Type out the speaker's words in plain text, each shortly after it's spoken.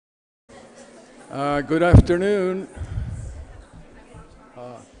Good afternoon.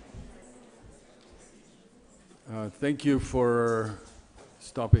 Thank you for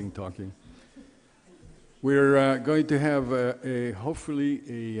stopping talking. We're going to have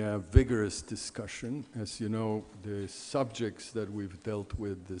hopefully a vigorous discussion. As you know, the subjects that we've dealt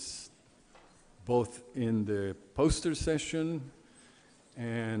with this, both in the poster session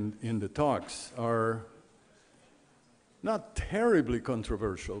and in the talks, are not terribly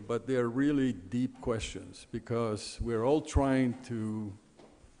controversial, but they're really deep questions because we're all trying to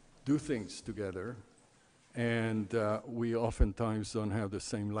do things together, and we oftentimes don't have the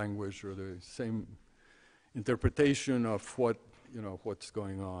same language or the same interpretation of what's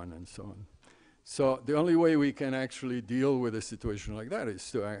going on and so on. So the only way we can actually deal with a situation like that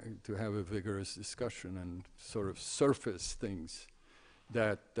is to have a vigorous discussion and sort of surface things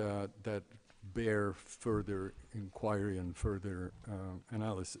that bear further inquiry and further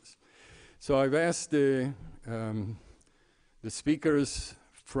analysis. So I've asked the speakers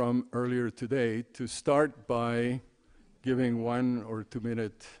from earlier today to start by giving 1 or 2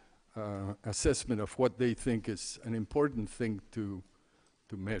 minute assessment of what they think is an important thing to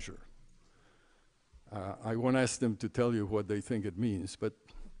measure. I won't ask them to tell you what they think it means, but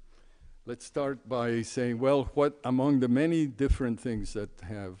let's start by saying, well, what among the many different things that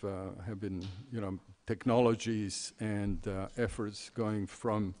have been, technologies and efforts going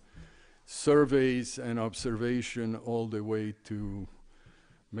from surveys and observation all the way to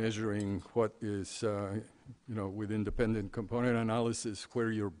measuring what is, with independent component analysis,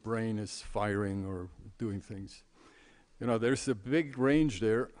 where your brain is firing or doing things. There's a big range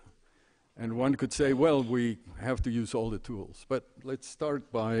there, and one could say, well, we have to use all the tools. But let's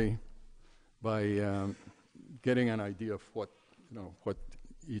start by getting an idea of what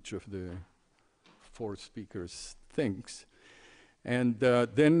each of the 4 speakers thinks. And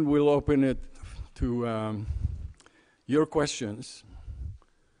then we'll open it to your questions.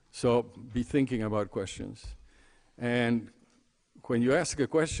 So be thinking about questions. And when you ask a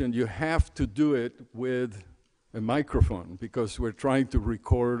question, you have to do it with a microphone, because we're trying to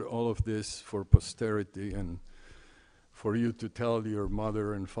record all of this for posterity and for you to tell your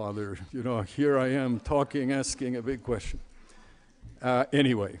mother and father, here I am talking, asking a big question.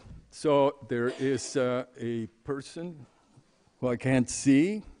 Anyway, so there is a person who I can't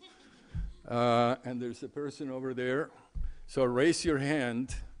see, and there's a person over there. So raise your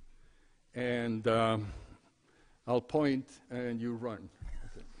hand, and I'll point, and you run.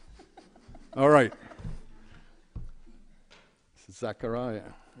 Okay. All right.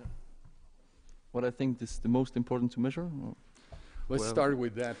 Zachariah. What I think is the most important to measure? Let's start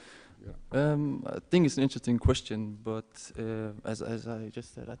with that. Yeah. I think it's an interesting question, but as I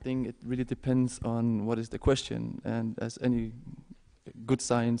just said, I think it really depends on what is the question. And as any good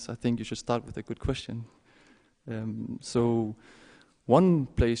science, I think you should start with a good question. So one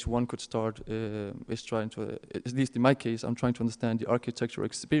place one could start is trying to, at least in my case, I'm trying to understand the architectural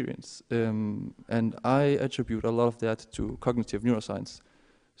experience. And I attribute a lot of that to cognitive neuroscience.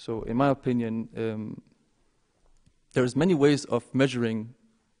 So in my opinion, there's many ways of measuring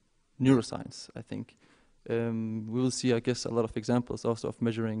neuroscience, I think. We will see, I guess, a lot of examples also of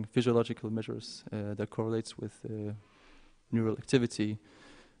measuring physiological measures that correlates with neural activity.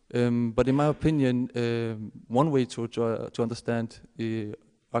 But in my opinion, one way to understand the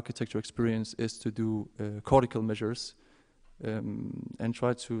architecture experience is to do cortical measures and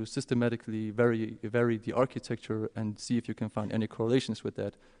try to systematically vary the architecture and see if you can find any correlations with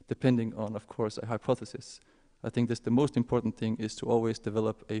that, depending on, of course, a hypothesis. I think that's the most important thing, is to always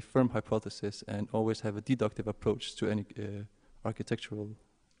develop a firm hypothesis and always have a deductive approach to any architectural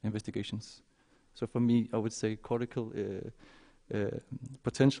investigations. So for me, I would say cortical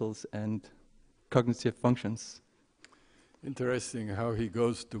potentials and cognitive functions. Interesting how he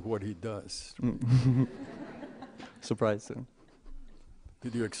goes to what he does. Surprise.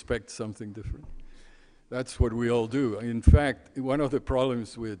 Did you expect something different? That's what we all do. In fact, one of the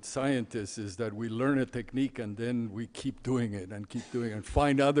problems with scientists is that we learn a technique and then we keep doing it and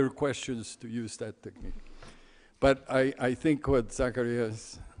find other questions to use that technique. But I think what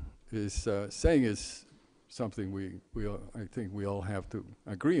Zacharias is saying is something I think we all have to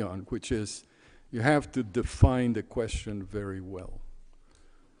agree on, which is you have to define the question very well.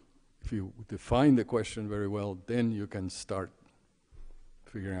 If you define the question very well, then you can start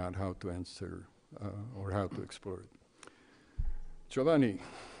figuring out how to answer or how to explore it. Giovanni.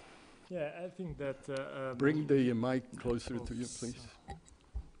 Yeah, I think that... bring the mic closer to you, please.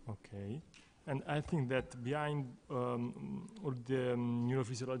 Okay. And I think that behind all the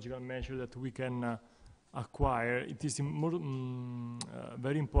neurophysiological measures that we can acquire, it is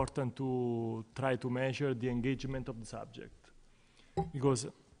very important to try to measure the engagement of the subject. Because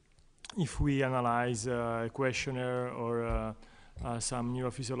if we analyze a questionnaire or some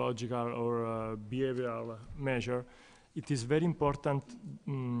neurophysiological or behavioral measure, it is very important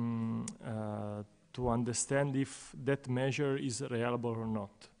to understand if that measure is reliable or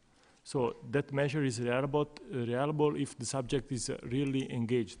not. So that measure is reliable if the subject is really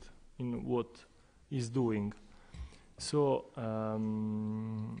engaged in what he's doing. So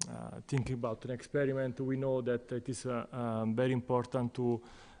thinking about an experiment, we know that it is very important to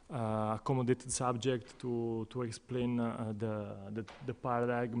accommodate the subject to explain the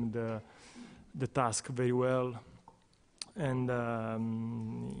paradigm, the task very well. And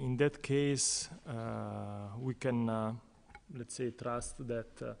in that case, we can, let's say, trust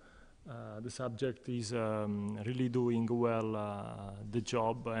that the subject is really doing well the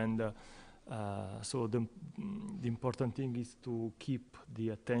job. And so the important thing is to keep the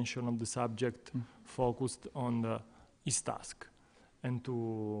attention of the subject focused on his task and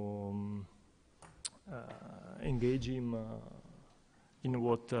to engage him in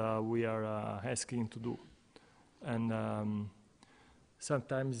what we are asking to do. And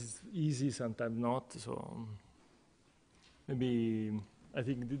sometimes it's easy, sometimes not. So maybe I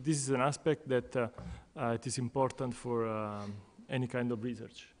think this is an aspect that it is important for any kind of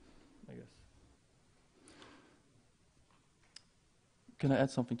research, I guess. Can I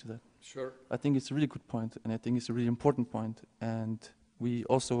add something to that? Sure. I think it's a really good point, and I think it's a really important point. And we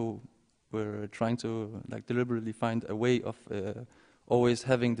also were trying to deliberately find a way of always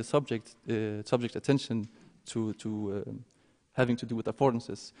having the subject attention to having to do with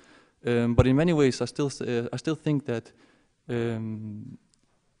affordances. But in many ways, I still think that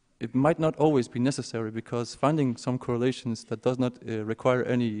it might not always be necessary, because finding some correlations that does not require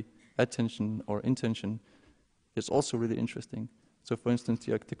any attention or intention is also really interesting. So, for instance,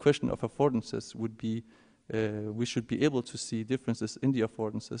 the question of affordances would be, we should be able to see differences in the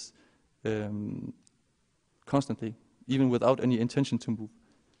affordances constantly, even without any intention to move.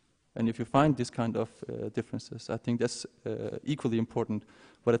 And if you find this kind of differences, I think that's equally important.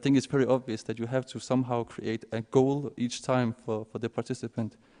 But I think it's very obvious that you have to somehow create a goal each time for the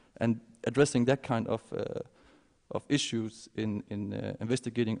participant. And addressing that kind of issues in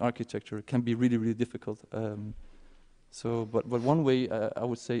investigating architecture can be really, really difficult. But one way I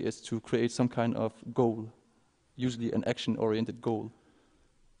would say is to create some kind of goal, usually an action-oriented goal,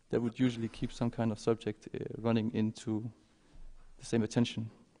 that would usually keep some kind of subject running into the same attention.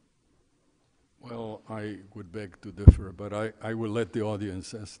 Well, I would beg to differ, but I will let the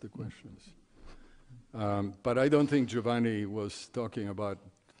audience ask the questions. But I don't think Giovanni was talking about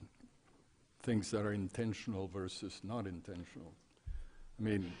things that are intentional versus not intentional. I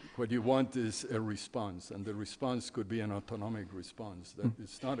mean, what you want is a response, and the response could be an autonomic response. That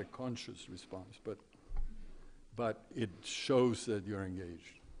it's not a conscious response, but it shows that you're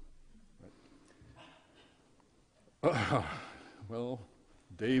engaged. Right. Well,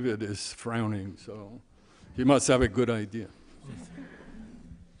 David is frowning, so he must have a good idea.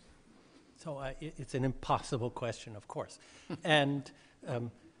 So it's an impossible question, of course. And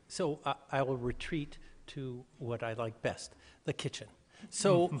so I will retreat to what I like best, the kitchen.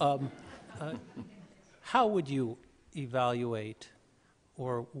 So how would you evaluate,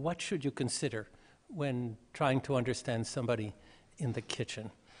 or what should you consider when trying to understand somebody in the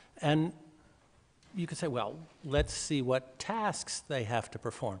kitchen? And you could say, well, let's see what tasks they have to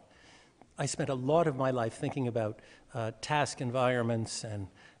perform. I spent a lot of my life thinking about task environments and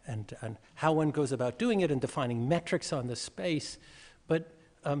how one goes about doing it and defining metrics on the space. But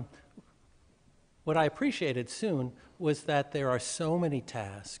what I appreciated soon was that there are so many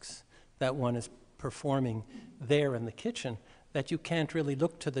tasks that one is performing there in the kitchen that you can't really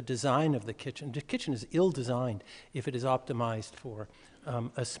look to the design of the kitchen. The kitchen is ill-designed if it is optimized for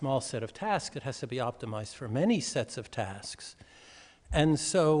a small set of tasks. It has to be optimized for many sets of tasks. And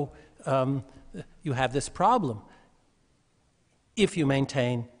so you have this problem if you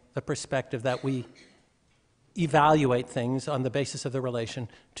maintain the perspective that we evaluate things on the basis of the relation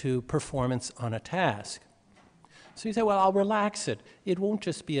to performance on a task. So you say, well, I'll relax it. It won't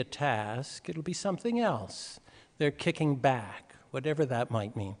just be a task. It'll be something else. They're kicking back, whatever that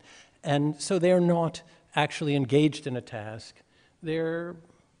might mean. And so they're not actually engaged in a task. They're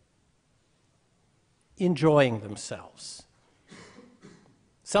enjoying themselves.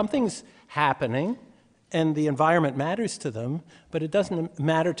 Something's happening, and the environment matters to them, but it doesn't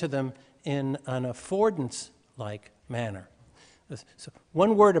matter to them in an affordance-like manner. So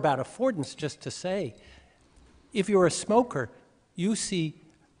one word about affordance, just to say, if you're a smoker, you see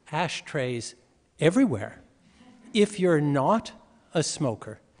ashtrays everywhere. If you're not a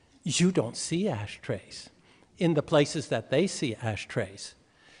smoker, you don't see ashtrays in the places that they see ashtrays.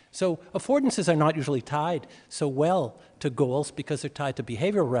 So affordances are not usually tied so well to goals because they're tied to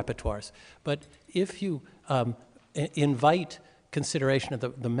behavioral repertoires. But if you invite consideration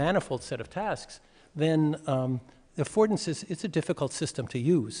of the manifold set of tasks, then affordances, it's a difficult system to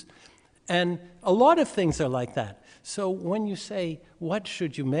use. And a lot of things are like that. So when you say, what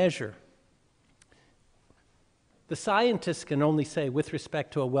should you measure? The scientists can only say with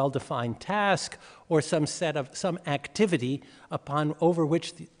respect to a well-defined task or some activity over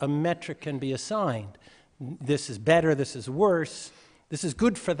which a metric can be assigned. This is better, this is worse, this is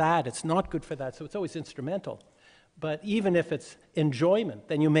good for that, it's not good for that, so it's always instrumental. But even if it's enjoyment,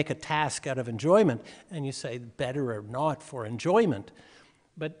 then you make a task out of enjoyment and you say better or not for enjoyment.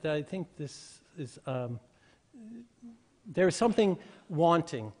 But I think this is, there's something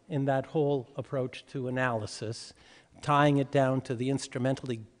wanting in that whole approach to analysis, tying it down to the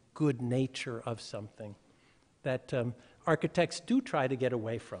instrumentally good nature of something that architects do try to get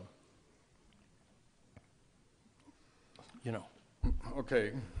away from. You know.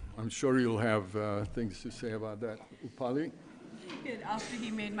 Okay, I'm sure you'll have things to say about that. Upali? Good, after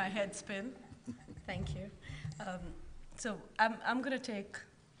he made my head spin. Thank you. So I'm going to take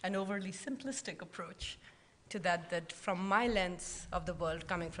an overly simplistic approach to that from my lens of the world,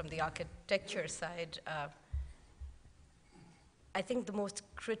 coming from the architecture side, I think the most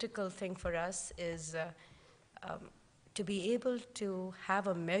critical thing for us is to be able to have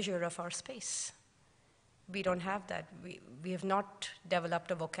a measure of our space. We don't have that. We have not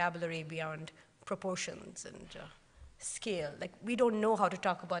developed a vocabulary beyond proportions and scale. Like, we don't know how to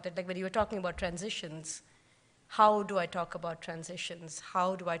talk about it. Like when you were talking about transitions, how do I talk about transitions?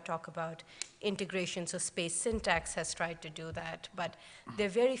 How do I talk about integration? So space syntax has tried to do that, but there are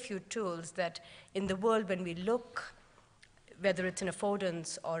very few tools that in the world when we look, whether it's an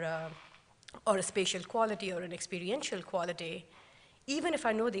affordance or a spatial quality or an experiential quality, even if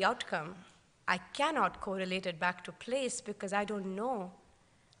I know the outcome, I cannot correlate it back to place because I don't know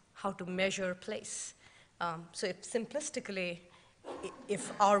how to measure place. So if simplistically,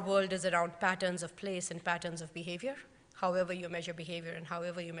 if our world is around patterns of place and patterns of behavior, however you measure behavior and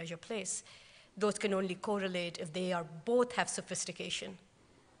however you measure place, those can only correlate if they are both have sophistication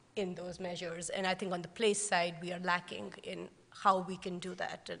in those measures. And I think on the place side, we are lacking in how we can do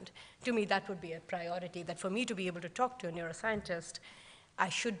that. And to me, that would be a priority, that for me to be able to talk to a neuroscientist, I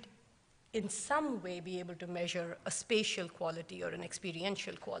should in some way be able to measure a spatial quality or an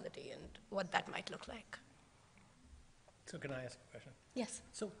experiential quality and what that might look like. So can I ask a question? Yes.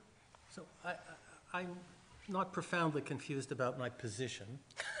 So I'm not profoundly confused about my position,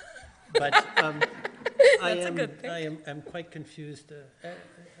 but I am quite confused.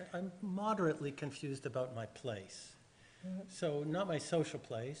 I'm moderately confused about my place. Mm-hmm. So not my social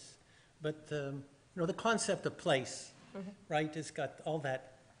place, but you know, the concept of place, mm-hmm. right? It's got all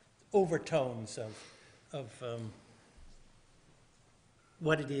that overtones of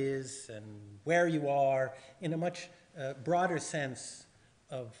what it is and where you are in a much broader sense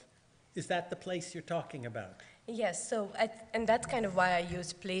of, is that the place you're talking about? Yes, so and that's kind of why I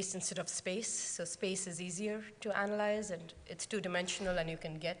used place instead of space. So space is easier to analyze and it's two-dimensional and you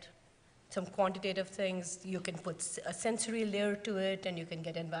can get some quantitative things. You can put a sensory layer to it and you can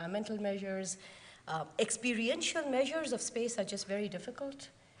get environmental measures. Experiential measures of space are just very difficult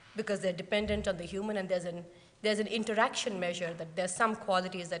because they're dependent on the human, and there's an interaction measure that there's some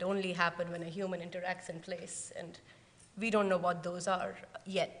qualities that only happen when a human interacts in place, and we don't know what those are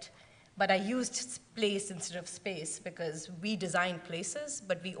yet. But I used place instead of space because we design places,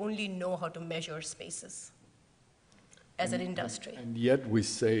 but we only know how to measure spaces as an industry. And yet we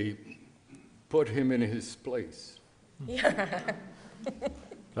say, put him in his place. Yeah.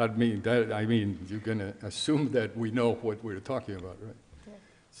 I mean, you're going to assume that we know what we're talking about, right? Yeah.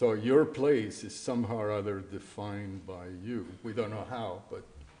 So your place is somehow or other defined by you. We don't know how, but...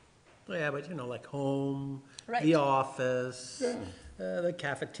 Yeah, but you know, like home, right. The office, yeah. The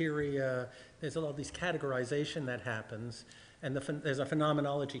cafeteria, there's all these categorization that happens, and there's a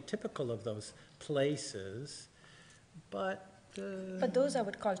phenomenology typical of those places, but... But those I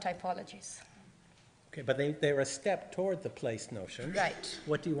would call typologies. Okay, but they're a step toward the place notion. Right.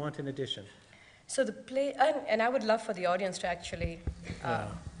 What do you want in addition? So the play, and I would love for the audience to actually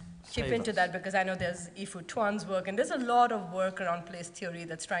chip into that, because I know there's Yifu Tuan's work, and there's a lot of work around place theory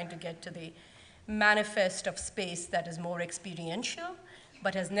that's trying to get to the manifest of space that is more experiential,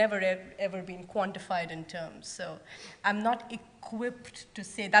 but has never ever been quantified in terms. So I'm not equipped to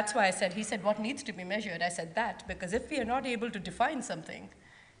say, that's why I said, he said, what needs to be measured? I said that, because if we are not able to define something,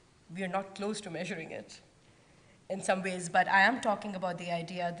 we are not close to measuring it in some ways, but I am talking about the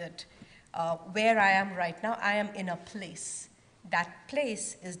idea that where I am right now, I am in a place. That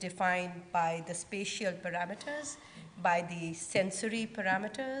place is defined by the spatial parameters, by the sensory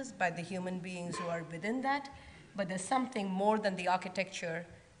parameters, by the human beings who are within that, but there's something more than the architecture,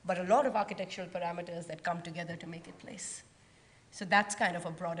 but a lot of architectural parameters that come together to make it place. So that's kind of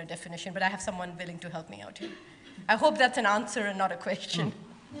a broader definition, but I have someone willing to help me out here. I hope that's an answer and not a question.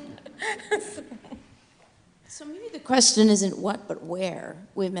 So maybe the question isn't what, but where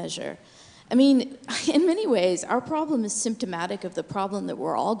we measure. I mean, in many ways, our problem is symptomatic of the problem that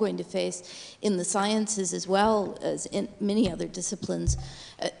we're all going to face in the sciences as well as in many other disciplines,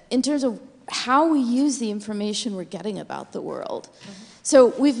 in terms of how we use the information we're getting about the world.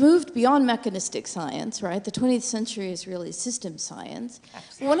 So we've moved beyond mechanistic science, right? The 20th century is really systems science.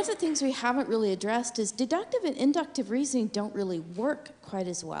 Absolutely. One of the things we haven't really addressed is deductive and inductive reasoning don't really work quite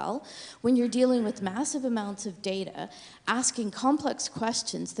as well when you're dealing with massive amounts of data, asking complex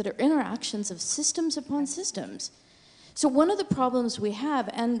questions that are interactions of systems upon systems. So one of the problems we have,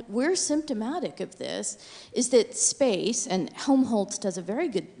 and we're symptomatic of this, is that space, and Helmholtz does a very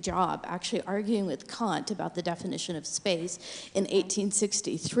good job actually arguing with Kant about the definition of space in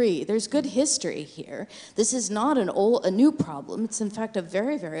 1863. There's good history here. This is not a new problem. It's in fact a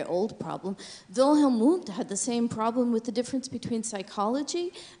very, very old problem. Wilhelm Wundt had the same problem with the difference between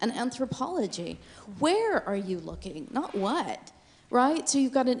psychology and anthropology. Where are you looking? Not what. Right? So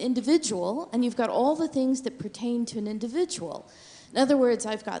you've got an individual, and you've got all the things that pertain to an individual. In other words,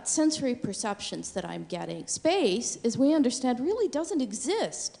 I've got sensory perceptions that I'm getting. Space, as we understand, really doesn't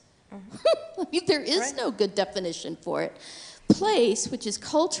exist. I mean, there is no good definition for it. Place, which is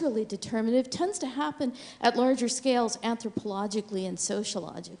culturally determinative, tends to happen at larger scales anthropologically and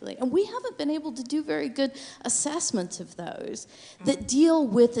sociologically. And we haven't been able to do very good assessments of those that deal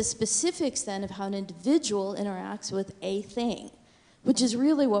with the specifics then of how an individual interacts with a thing, which is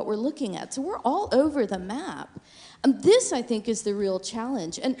really what we're looking at. So we're all over the map. And this, I think, is the real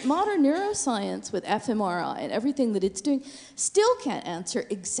challenge. And modern neuroscience with fMRI and everything that it's doing still can't answer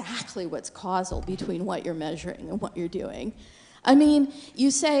exactly what's causal between what you're measuring and what you're doing. I mean,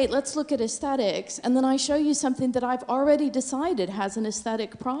 you say, let's look at aesthetics, and then I show you something that I've already decided has an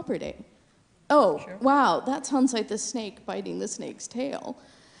aesthetic property. Oh, sure. Wow, that sounds like the snake biting the snake's tail.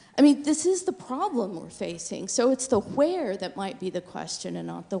 I mean, this is the problem we're facing. So it's the where that might be the question and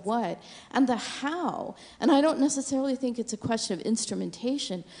not the what, and the how. And I don't necessarily think it's a question of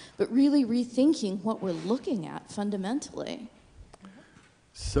instrumentation, but really rethinking what we're looking at fundamentally.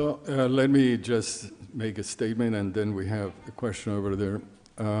 So let me just make a statement, and then we have a question over there.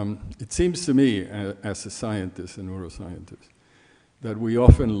 It seems to me, as a scientist, a neuroscientist, that we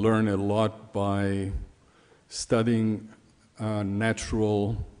often learn a lot by studying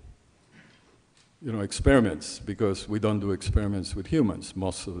natural experiments, because we don't do experiments with humans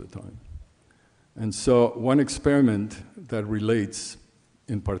most of the time. And so one experiment that relates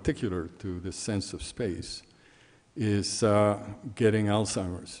in particular to the sense of space is getting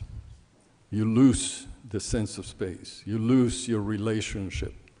Alzheimer's. You lose the sense of space. You lose your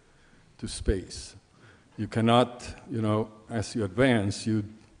relationship to space. You cannot, as you advance, you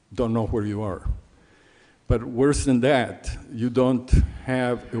don't know where you are. But worse than that, you don't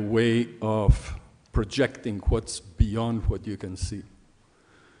have a way of projecting what's beyond what you can see.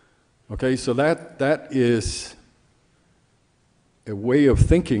 Okay, so that is a way of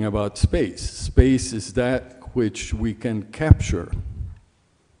thinking about space. Space is that which we can capture,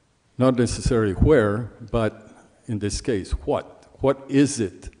 not necessarily where, but in this case, what. What is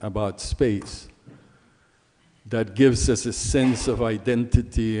it about space that gives us a sense of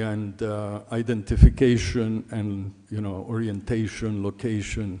identity and identification and orientation,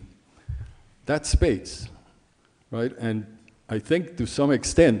 location? That's space, right? And I think to some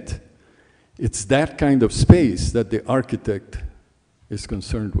extent, it's that kind of space that the architect is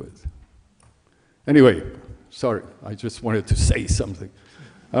concerned with. Anyway, sorry, I just wanted to say something.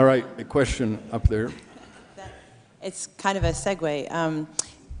 All right, a question up there. It's kind of a segue.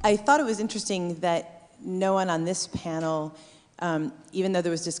 I thought it was interesting that no one on this panel, even though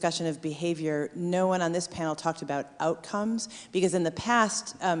there was discussion of behavior, no one on this panel talked about outcomes, because in the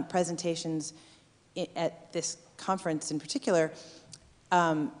past presentations at this conference in particular,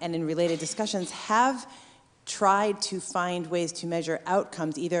 and in related discussions, have tried to find ways to measure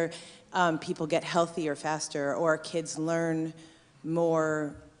outcomes. Either people get healthier faster, or kids learn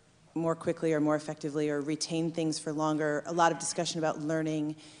more quickly or more effectively, or retain things for longer. A lot of discussion about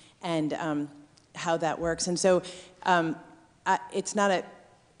learning and how that works. And so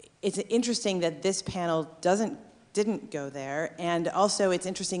it's interesting that this panel doesn't didn't go there. And also it's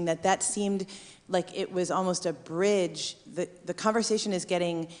interesting that that seemed like it was almost a bridge. The conversation is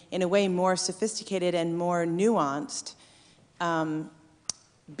getting, in a way, more sophisticated and more nuanced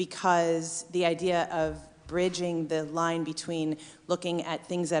because the idea of bridging the line between looking at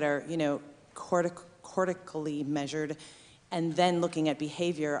things that are, you know, cortically measured and then looking at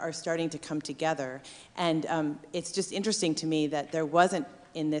behavior are starting to come together. And it's just interesting to me that there wasn't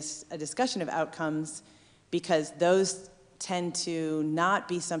in this a discussion of outcomes because those tend to not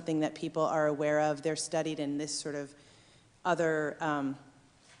be something that people are aware of. They're studied in this sort of other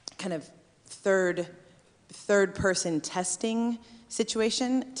kind of third person testing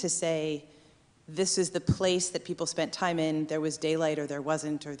situation to say, this is the place that people spent time in, there was daylight or there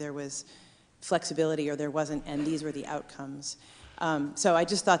wasn't, or there was flexibility or there wasn't, and these were the outcomes. So I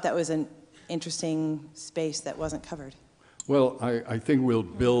just thought that was an interesting space that wasn't covered. Well, I think we'll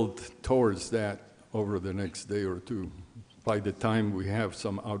build towards that over the next day or two by the time we have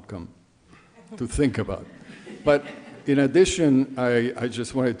some outcome to think about. But in addition, I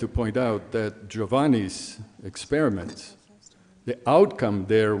just wanted to point out that Giovanni's experiments, the outcome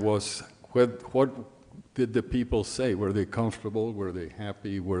there was what did the people say? Were they comfortable? Were they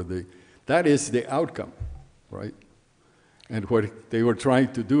happy? Were they? That is the outcome, right? And what they were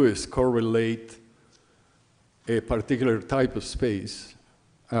trying to do is correlate a particular type of space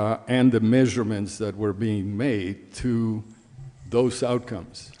and the measurements that were being made to those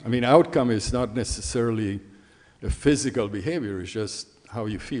outcomes. I mean, outcome is not necessarily a physical behavior, it's just how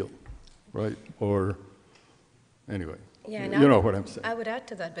you feel, right? Or, anyway, yeah, you know what I'm saying. I would add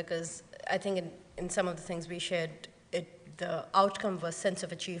to that because I think in some of the things we shared, the outcome was sense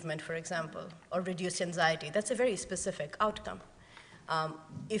of achievement, for example, or reduced anxiety. That's a very specific outcome.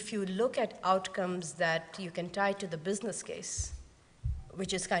 If you look at outcomes that you can tie to the business case,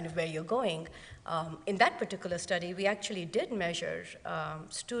 which is kind of where you're going, in that particular study, we actually did measure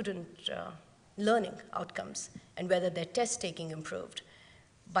student learning outcomes and whether their test taking improved.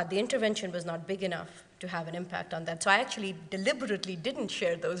 But the intervention was not big enough to have an impact on that. So I actually deliberately didn't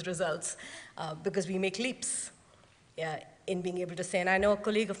share those results because we make leaps in being able to say, and I know a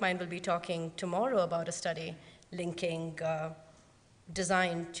colleague of mine will be talking tomorrow about a study linking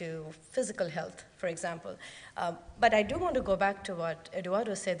design to physical health, for example. But I do want to go back to what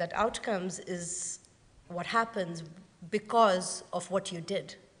Eduardo said, that outcomes is what happens because of what you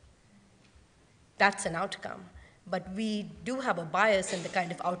did. That's an outcome. But we do have a bias in the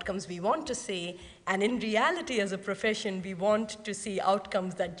kind of outcomes we want to see, and in reality as a profession, we want to see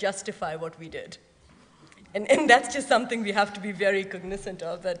outcomes that justify what we did. And that's just something we have to be very cognizant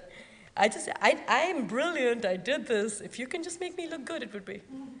of, that I am brilliant, I did this. If you can just make me look good, it would be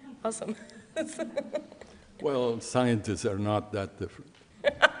awesome. Well, scientists are not that different.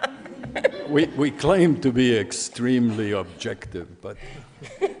 we claim to be extremely objective, but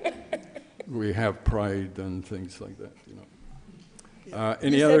we have pride and things like that, you know.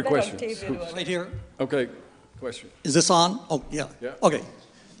 Any other questions? Right here. Okay, question. Is this on? Oh, yeah. Yeah. Okay.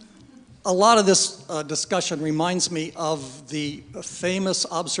 A lot of this discussion reminds me of the famous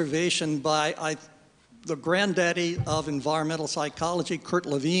observation by the granddaddy of environmental psychology, Kurt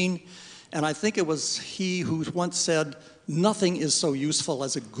Lewin, and I think it was he who once said, nothing is so useful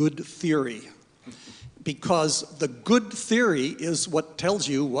as a good theory, because the good theory is what tells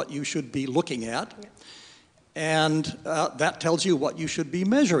you what you should be looking at, and that tells you what you should be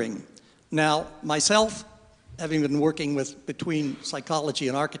measuring. Now, myself, having been working between psychology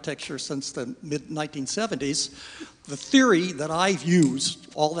and architecture since the mid-1970s, the theory that I've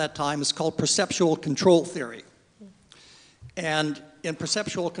used all that time is called perceptual control theory. And in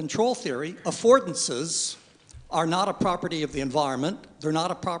perceptual control theory, affordances are not a property of the environment, they're not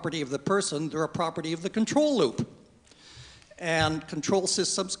a property of the person, they're a property of the control loop. And control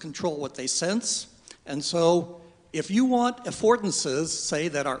systems control what they sense. And so if you want affordances, say,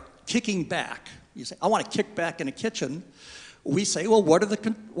 that are kicking back, you say, I want to kick back in a kitchen. We say, well, what are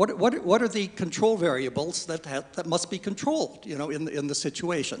the control variables that must be controlled, you know, in the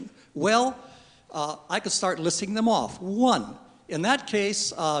situation? Well, I could start listing them off. One, in that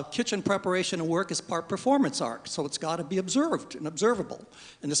case, kitchen preparation and work is part performance art, so it's got to be observed and observable.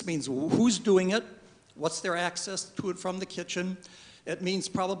 And this means who's doing it, what's their access to and from the kitchen. It means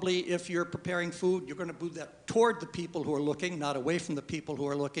probably if you're preparing food, you're going to move that toward the people who are looking, not away from the people who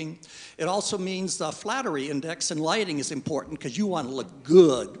are looking. It also means the flattery index and lighting is important because you want to look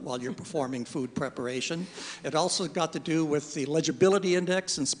good while you're performing food preparation. It also got to do with the legibility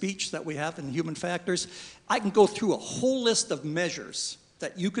index and speech that we have in human factors. I can go through a whole list of measures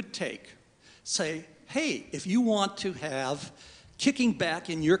that you could take. Say, hey, if you want to have kicking back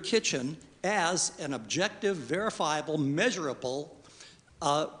in your kitchen as an objective, verifiable, measurable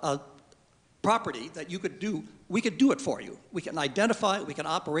property that you could do, we could do it for you. We can identify it, we can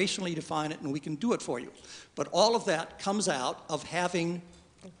operationally define it, and we can do it for you. But all of that comes out of having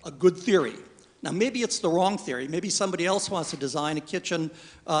a good theory. Now, maybe it's the wrong theory. Maybe somebody else wants to design a kitchen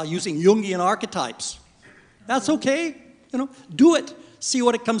using Jungian archetypes. That's okay. You know, do it. See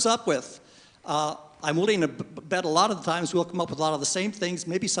what it comes up with. I'm willing to bet a lot of the times we'll come up with a lot of the same things,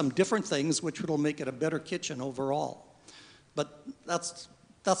 maybe some different things, which will make it a better kitchen overall. But that's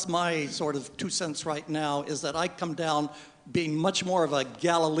my sort of 2 cents right now, is that I come down being much more of a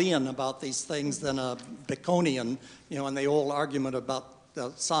Galilean about these things than a Baconian, you know, and the old argument about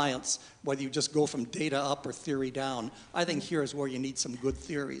science, whether you just go from data up or theory down. I think here's where you need some good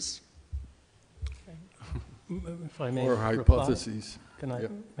theories. If I may Or reply. hypotheses. Can I Yeah.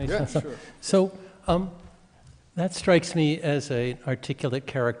 make Yeah, some- sure. So that strikes me as an articulate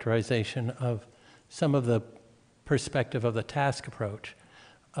characterization of some of the perspective of the task approach,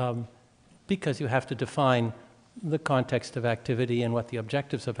 because you have to define the context of activity and what the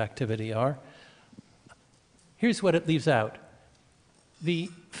objectives of activity are. Here's what it leaves out: the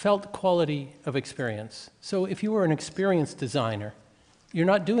felt quality of experience. So if you were an experienced designer, you're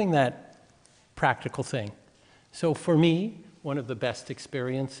not doing that practical thing. So for me, one of the best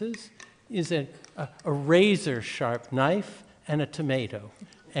experiences is a razor-sharp knife and a tomato.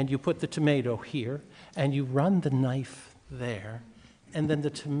 And you put the tomato here, and you run the knife there, and then the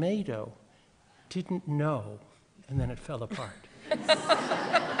tomato didn't know, and then it fell apart.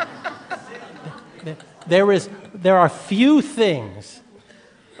 There are few things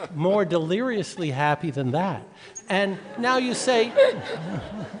more deliriously happy than that. And now you say,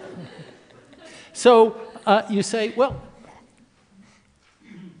 you say, well,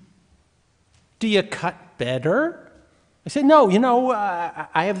 do you cut better? I say, no, you know,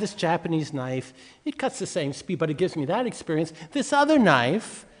 I have this Japanese knife. It cuts the same speed, but it gives me that experience. This other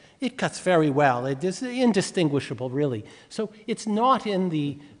knife, it cuts very well. It is indistinguishable, really. So it's not in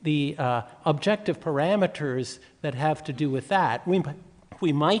the objective parameters that have to do with that.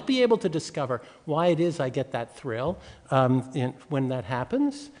 We might be able to discover why it is I get that thrill when that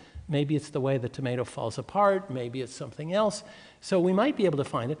happens. Maybe it's the way the tomato falls apart. Maybe it's something else. So we might be able to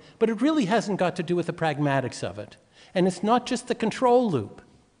find it, but it really hasn't got to do with the pragmatics of it. And it's not just the control loop,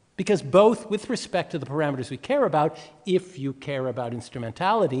 because both, with respect to the parameters we care about, if you care about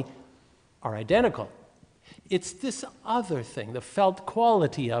instrumentality, are identical. It's this other thing, the felt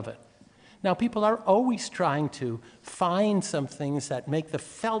quality of it. Now, people are always trying to find some things that make the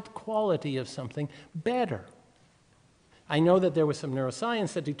felt quality of something better. I know that there was some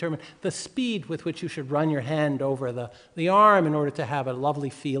neuroscience that determined the speed with which you should run your hand over the arm in order to have a lovely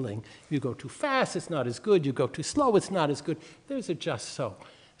feeling. You go too fast, it's not as good. You go too slow, it's not as good. There's a just so.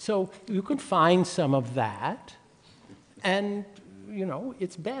 So you can find some of that, and, you know,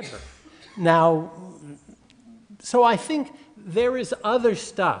 it's better. Now, so I think there is other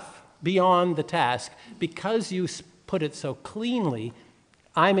stuff beyond the task. Because you put it so cleanly,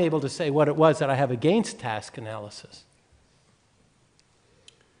 I'm able to say what it was that I have against task analysis.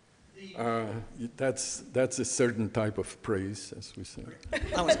 That's a certain type of praise, as we say.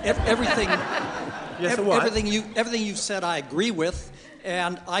 Everything, Yes, it was. everything you said I agree with,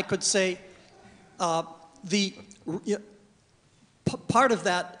 and I could say part of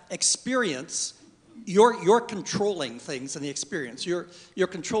that experience, you're controlling things in the experience. You're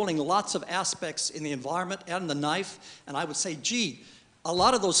controlling lots of aspects in the environment and the knife, and I would say, gee, a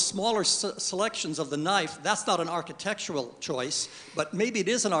lot of those smaller selections of the knife, that's not an architectural choice, but maybe it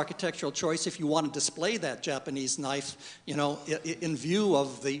is an architectural choice if you want to display that Japanese knife, you know, in view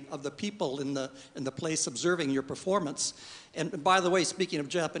of the people in the place observing your performance. And by the way, speaking of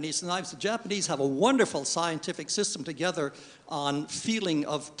Japanese knives, the Japanese have a wonderful scientific system together on feeling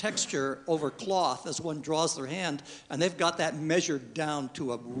of texture over cloth as one draws their hand, and they've got that measured down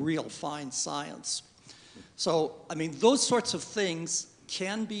to a real fine science. So, I mean, those sorts of things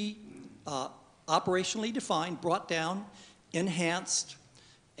can be operationally defined, brought down, enhanced,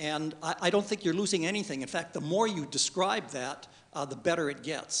 and I don't think you're losing anything. In fact, the more you describe that, the better it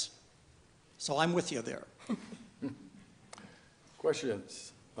gets. So I'm with you there.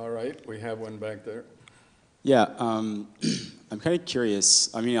 Questions? All right, we have one back there. Yeah, I'm kind of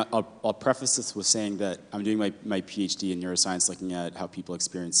curious. I mean, I'll preface this with saying that I'm doing my PhD in neuroscience, looking at how people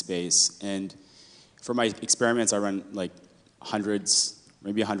experience space. And for my experiments, I run like hundreds,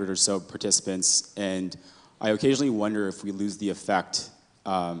 maybe 100 or so participants, and I occasionally wonder if we lose the effect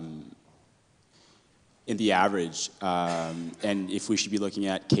in the average, and if we should be looking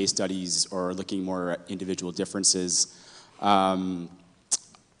at case studies or looking more at individual differences.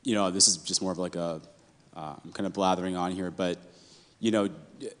 you know, this is just more of like a, I'm kind of blathering on here, but, you know,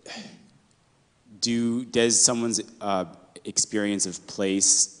 does someone's experience of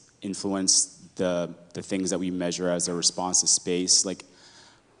place influence the things that we measure as a response to space? Like,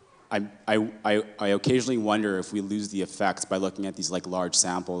 I occasionally wonder if we lose the effects by looking at these like large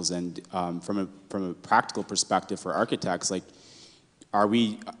samples, and from a practical perspective for architects, like,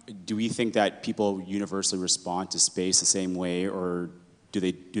 do we think that people universally respond to space the same way, or do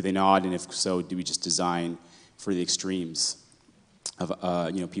they not? And if so, do we just design for the extremes of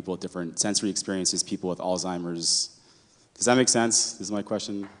you know, people with different sensory experiences, people with Alzheimer's? Does that make sense? This is my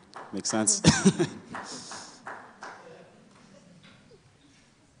question. Make sense?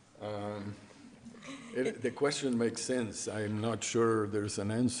 The question makes sense. I'm not sure there's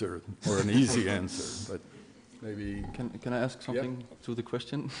an answer or an easy answer, but maybe. Can I ask something to the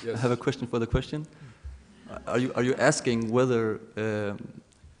question? Yes. I have a question for the question. Are you asking whether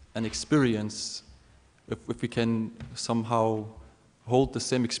an experience, if we can somehow hold the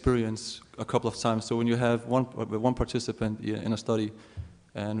same experience a couple of times? So when you have one participant in a study,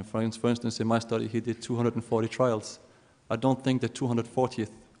 and for instance in my study he did 240 trials, I don't think the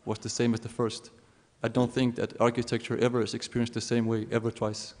 240th was the same as the first. I don't think that architecture ever is experienced the same way ever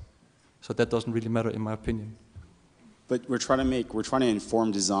twice. So that doesn't really matter in my opinion. But we're trying to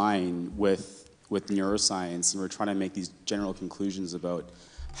inform design with neuroscience, and we're trying to make these general conclusions about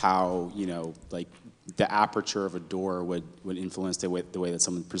how, you know, like the aperture of a door would influence the way that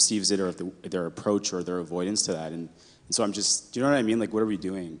someone perceives it, or if their approach or their avoidance to that. And so I'm just, do you know what I mean? Like, what are we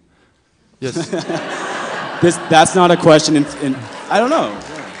doing? Yes. That's not a question, and I don't know.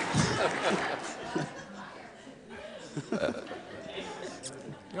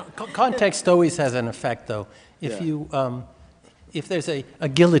 Context always has an effect, though. If there's a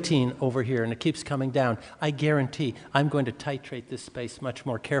guillotine over here and it keeps coming down, I guarantee I'm going to titrate this space much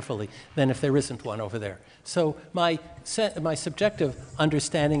more carefully than if there isn't one over there. So my subjective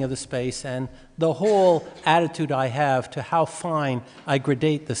understanding of the space and the whole attitude I have to how fine I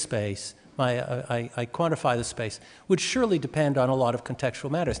gradate the space, I quantify the space, would surely depend on a lot of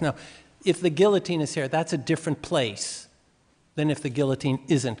contextual matters. Now, if the guillotine is here, that's a different place than if the guillotine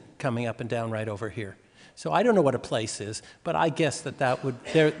isn't coming up and down right over here. So I don't know what a place is, but I guess that would,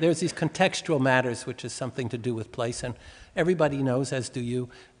 there's these contextual matters, which is something to do with place, and everybody knows, as do you,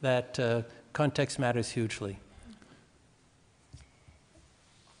 that context matters hugely.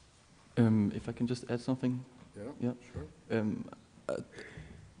 If I can just add something? Yeah, sure.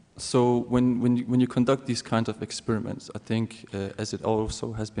 So when you conduct these kinds of experiments, I think, as it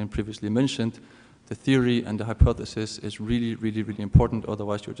also has been previously mentioned, the theory and the hypothesis is really, really, really important.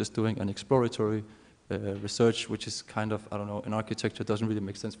 Otherwise, you're just doing an exploratory research, which is kind of, I don't know, in architecture doesn't really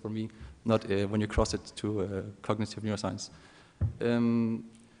make sense for me, not when you cross it to cognitive neuroscience.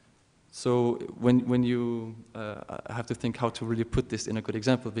 So when you, I have to think how to really put this in a good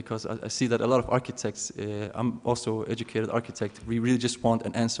example, because I see that a lot of architects, I'm also an educated architect, we really just want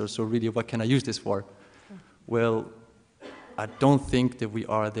an answer, so really what can I use this for? Well, I don't think that we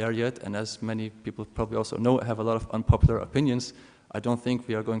are there yet, and as many people probably also know, I have a lot of unpopular opinions. I don't think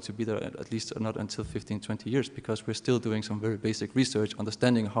we are going to be there, at least not until 15, 20 years, because we're still doing some very basic research,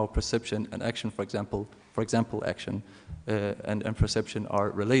 understanding how perception and action, for example action and perception are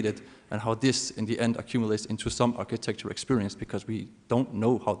related, and how this, in the end, accumulates into some architecture experience, because we don't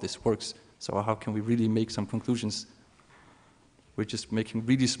know how this works. So how can we really make some conclusions? We're just making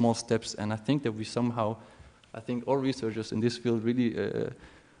really small steps, and I think that we somehow, I think all researchers in this field really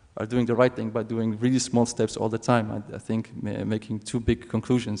are doing the right thing by doing really small steps all the time. I think making too big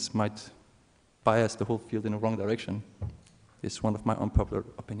conclusions might bias the whole field in the wrong direction. It's one of my unpopular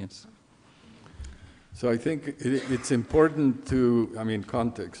opinions. So I think it's important to, I mean,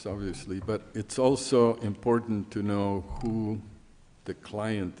 context, obviously, but it's also important to know who the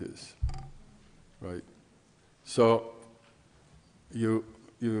client is, right? So you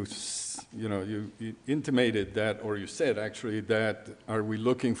intimated that, or you said actually that, are we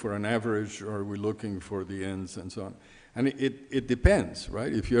looking for an average, or are we looking for the ends, and so on? And it depends,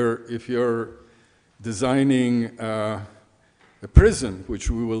 right? If you're designing a prison, which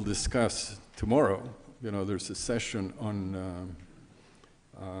we will discuss tomorrow, there's a session on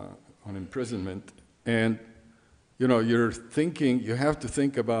imprisonment, and you have to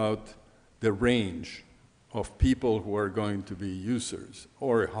think about the range of people who are going to be users,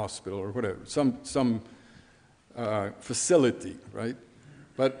 or a hospital, or whatever, some facility, right?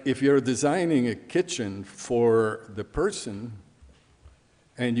 But if you're designing a kitchen for the person,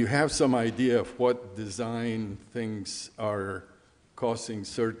 and you have some idea of what design things are causing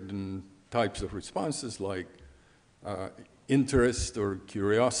certain types of responses, like interest or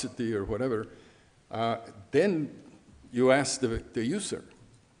curiosity or whatever, then you ask the user,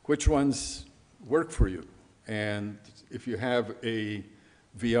 which ones work for you? And if you have a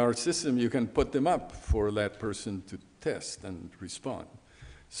VR system, you can put them up for that person to test and respond.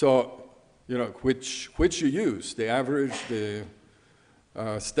 So, you know, which you use, the average, the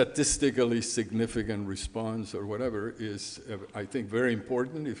statistically significant response or whatever is, I think, very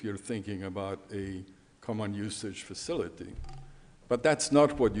important if you're thinking about a common usage facility. But that's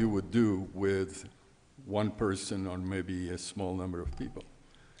not what you would do with one person or maybe a small number of people.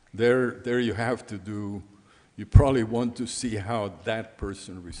 There you have to do, you probably want to see how that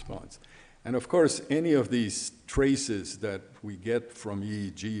person responds. And of course, any of these traces that we get from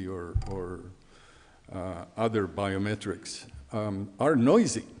EEG or other biometrics are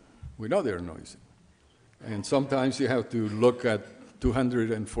noisy. We know they're noisy. And sometimes you have to look at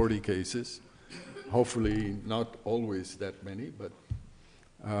 240 cases, hopefully not always that many, but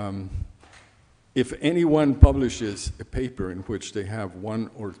if anyone publishes a paper in which they have 1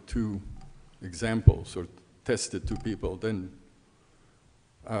 or 2 examples or tested 2 people, then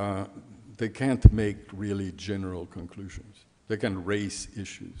they can't make really general conclusions. They can raise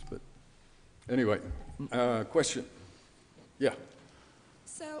issues, but anyway, question? Yeah.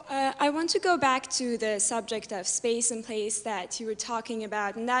 So I want to go back to the subject of space and place that you were talking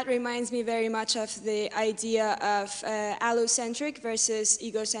about, and that reminds me very much of the idea of allocentric versus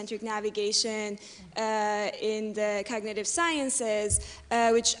egocentric navigation in the cognitive sciences,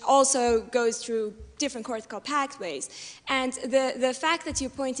 which also goes through different cortical pathways. And the fact that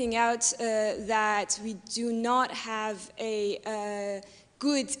you're pointing out that we do not have a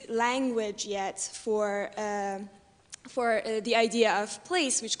good language yet for the idea of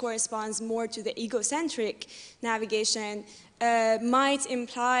place, which corresponds more to the egocentric navigation, might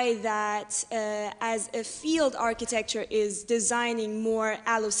imply that as a field, architecture is designing more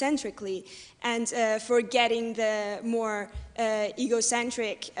allocentrically and forgetting the more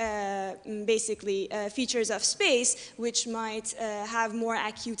egocentric, basically, features of space, which might have more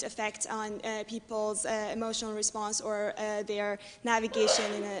acute effect on people's emotional response or their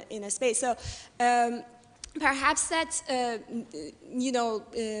navigation in a space. So perhaps that, you know,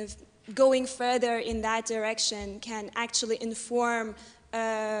 going further in that direction can actually inform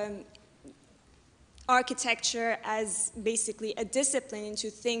architecture as basically a discipline into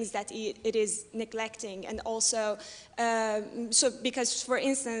things that it is neglecting. And also, so because, for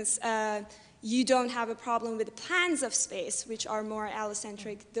instance, you don't have a problem with the plans of space, which are more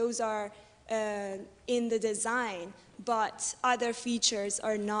allocentric. Those are in the design, but other features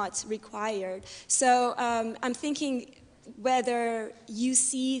are not required. So I'm thinking whether you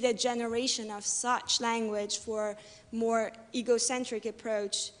see the generation of such language for more egocentric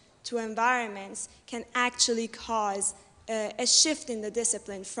approach to environments can actually cause a shift in the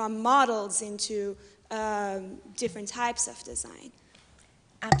discipline from models into different types of design.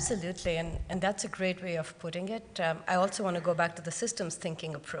 Absolutely, and that's a great way of putting it. I also want to go back to the systems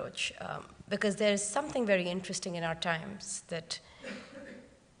thinking approach, because there's something very interesting in our times that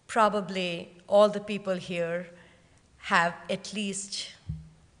probably all the people here have at least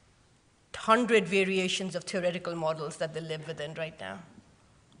 100 variations of theoretical models that they live within right now,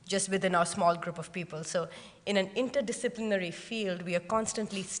 just within our small group of people. So in an interdisciplinary field, we are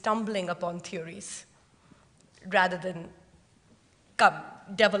constantly stumbling upon theories rather than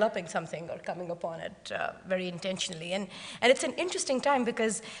developing something or coming upon it very intentionally. And it's an interesting time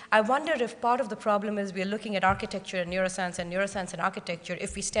because I wonder if part of the problem is we're looking at architecture and neuroscience and architecture.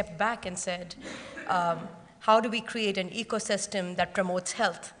 If we stepped back and said, how do we create an ecosystem that promotes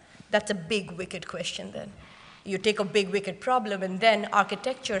health? That's a big, wicked question then. You take a big, wicked problem, and then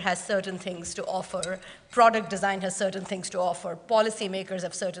architecture has certain things to offer, product design has certain things to offer, policymakers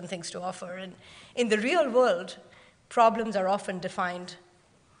have certain things to offer. And in the real world, problems are often defined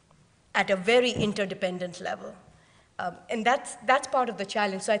at a very interdependent level. And that's part of the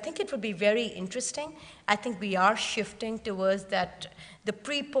challenge. So I think it would be very interesting. I think we are shifting towards that. The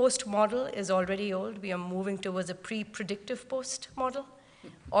pre-post model is already old. We are moving towards a pre-predictive post model.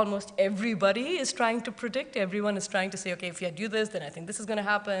 Almost everybody is trying to predict. Everyone is trying to say, okay, if you do this, then I think this is going to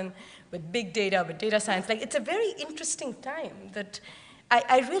happen with big data, with data science. Like, it's a very interesting time that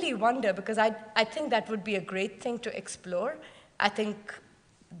I really wonder, because I think that would be a great thing to explore. I think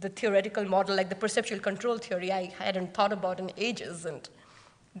the theoretical model, like the perceptual control theory, I hadn't thought about in ages, and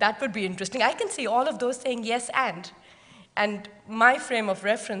that would be interesting. I can see all of those saying yes and my frame of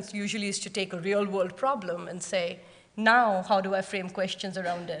reference usually is to take a real world problem and say, now how do I frame questions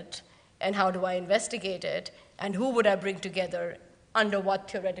around it, and how do I investigate it, and who would I bring together under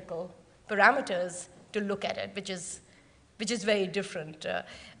what theoretical parameters to look at it, which which is very different.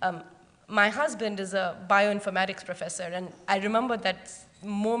 My husband is a bioinformatics professor, and I remember that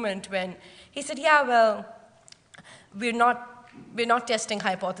moment when he said, yeah, well, we're not testing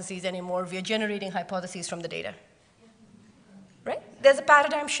hypotheses anymore. We're generating hypotheses from the data. Right? There's a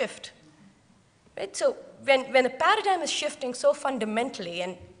paradigm shift. Right? So when a paradigm is shifting so fundamentally,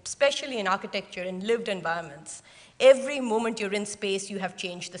 and especially in architecture, in lived environments, every moment you're in space, you have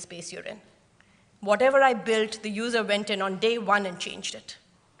changed the space you're in. Whatever I built, the user went in on day one and changed it.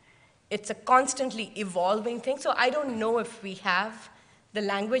 It's a constantly evolving thing, so I don't know if we have the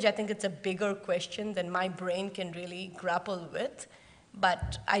language. I think it's a bigger question than my brain can really grapple with.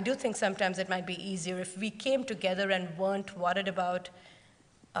 But I do think sometimes it might be easier if we came together and weren't worried about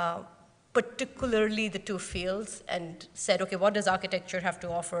particularly the two fields and said, okay, what does architecture have to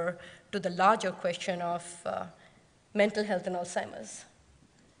offer to the larger question of mental health and Alzheimer's?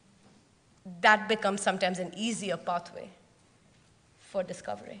 That becomes sometimes an easier pathway for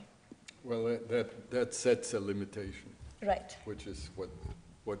discovery. Well, that sets a limitation. Right. Which is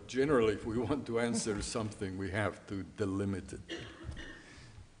what generally, if we want to answer something, we have to delimit it.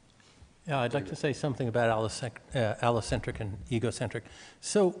 Yeah, I'd like to say something about allocentric and egocentric.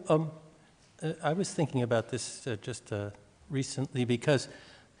 So I was thinking about this just recently, because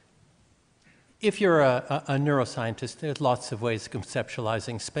if you're a neuroscientist, there's lots of ways of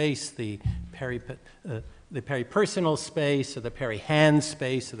conceptualizing space, the peripersonal space, or the peri-hand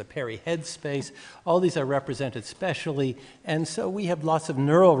space, or the peri-head space. All these are represented specially, and so we have lots of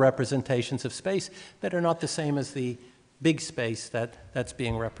neural representations of space that are not the same as the big space that's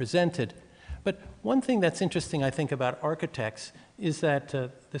being represented. But one thing that's interesting, I think, about architects is that,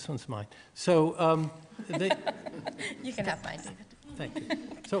 this one's mine. So you can have mine, David. Thank you.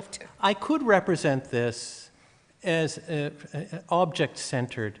 So I could represent this as an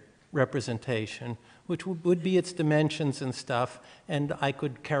object-centered representation, which would be its dimensions and stuff, and I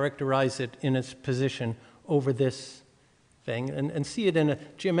could characterize it in its position over this thing and see it in a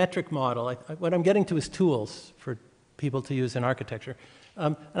geometric model. What I'm getting to is tools for people to use in architecture.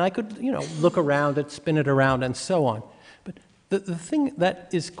 And I could, look around it, spin it around, and so on. But the thing that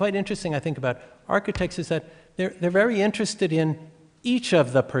is quite interesting, I think, about architects is that they're very interested in each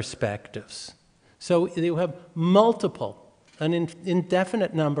of the perspectives. So you have multiple, an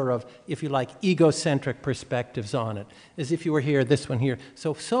indefinite number of, if you like, egocentric perspectives on it, as if you were here, this one here.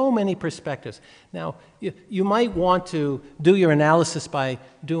 So many perspectives. Now, you might want to do your analysis by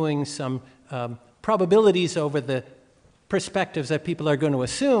doing some probabilities over the perspectives that people are going to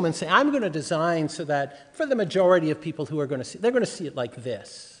assume and say, I'm going to design so that for the majority of people who are going to see, they're going to see it like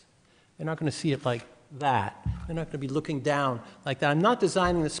this. They're not going to see it like that. They're not going to be looking down like that. I'm not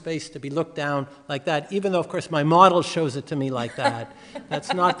designing the space to be looked down like that, even though, of course, my model shows it to me like that.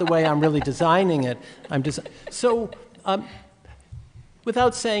 That's not the way I'm really designing it. So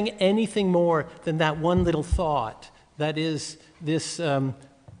without saying anything more than that one little thought, that is this,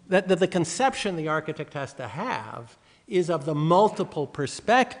 that the conception the architect has to have is of the multiple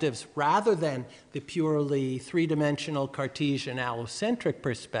perspectives rather than the purely three-dimensional Cartesian allocentric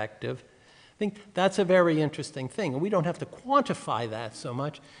perspective. I think that's a very interesting thing. And we don't have to quantify that so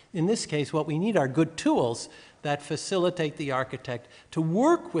much. In this case, what we need are good tools that facilitate the architect to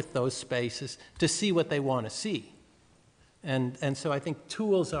work with those spaces to see what they want to see. And so I think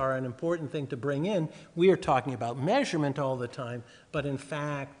tools are an important thing to bring in. We are talking about measurement all the time, but in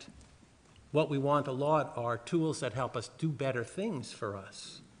fact, what we want a lot are tools that help us do better things for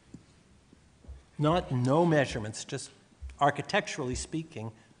us. Not no measurements, just architecturally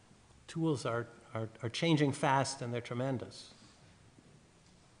speaking, tools are changing fast and they're tremendous.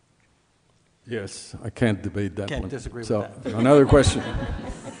 Yes, I can't debate that one. Can't disagree with that. that. Another question.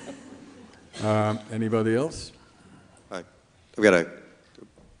 Anybody else? I've got a...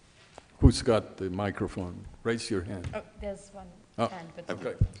 Who's got the microphone? Raise your hand. Oh, there's one hand. But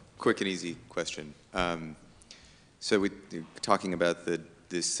Okay. Quick and easy question. So we're talking about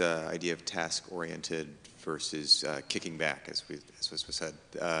this idea of task-oriented versus kicking back, as was said.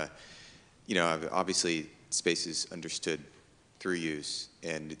 Obviously, space is understood through use,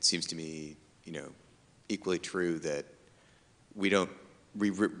 and it seems to me, equally true that we don't.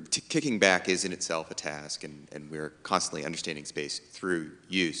 Kicking back is in itself a task, and we're constantly understanding space through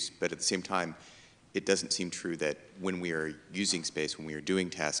use. But at the same time, it doesn't seem true that when we are using space, when we are doing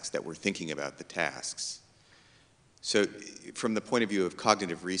tasks, that we're thinking about the tasks. So from the point of view of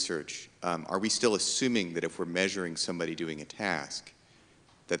cognitive research, are we still assuming that if we're measuring somebody doing a task,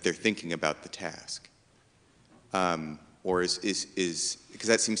 that they're thinking about the task? Or is because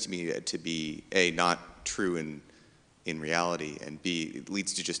that seems to me to be A, not true in reality, and B, it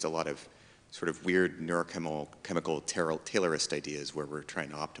leads to just a lot of sort of weird neurochemical Taylorist ideas where we're trying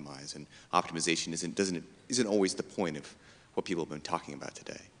to optimize, and optimization isn't always the point of what people have been talking about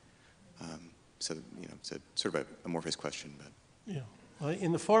today. So it's a sort of an amorphous question, but yeah. Well,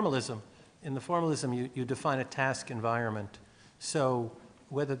 in the formalism, you define a task environment. So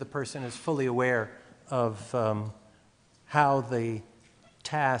whether the person is fully aware of how the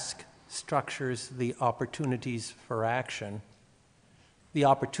task structures the opportunities for action. The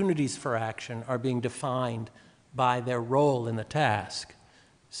opportunities for action are being defined by their role in the task.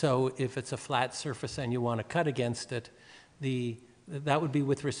 So if it's a flat surface and you want to cut against it, that would be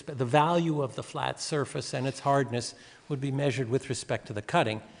with respect, the value of the flat surface and its hardness would be measured with respect to the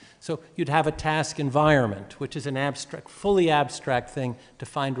cutting. So you'd have a task environment, which is an abstract, fully abstract thing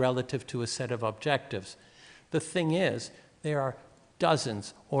defined relative to a set of objectives. The thing is, there are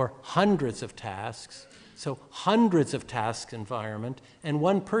dozens or hundreds of tasks, so hundreds of task environment, and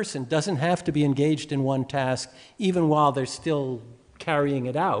one person doesn't have to be engaged in one task even while they're still carrying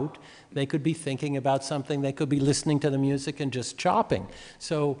it out. They could be thinking about something, they could be listening to the music and just chopping.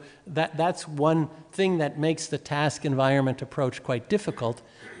 So that's one thing that makes the task environment approach quite difficult,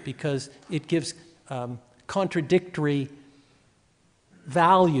 because it gives contradictory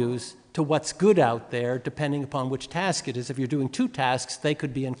values to what's good out there depending upon which task it is. If you're doing two tasks, they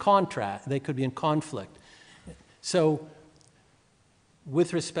could be in contrast, they could be in conflict. So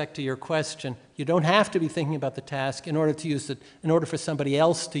with respect to your question, you don't have to be thinking about the task in order for somebody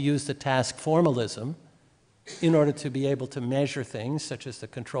else to use the task formalism in order to be able to measure things, such as the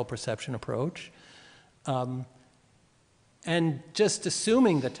control perception approach. And just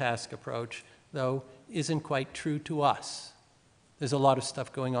assuming the task approach, though, isn't quite true to us. There's a lot of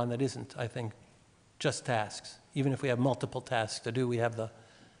stuff going on that isn't, I think, just tasks. Even if we have multiple tasks to do, we have the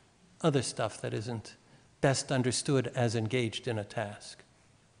other stuff that isn't best understood as engaged in a task.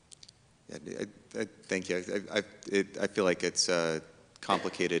 Thank you. I feel like it's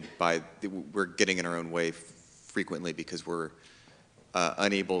complicated we're getting in our own way frequently because we're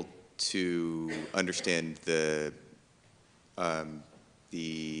unable to understand the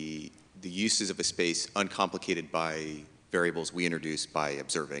uses of a space uncomplicated by variables we introduce by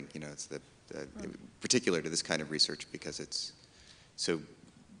observing. It's particular to this kind of research because it's so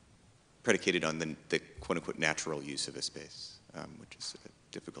predicated on the quote-unquote natural use of a space, which is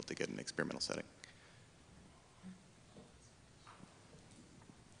difficult to get in an experimental setting.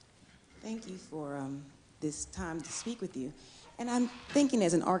 Thank you for this time to speak with you. And I'm thinking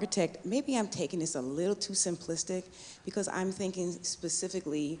as an architect, maybe I'm taking this a little too simplistic, because I'm thinking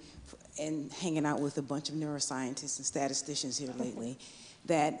specifically and hanging out with a bunch of neuroscientists and statisticians here lately,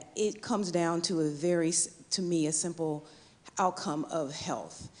 that it comes down to to me, a simple outcome of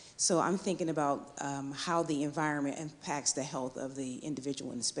health. So I'm thinking about how the environment impacts the health of the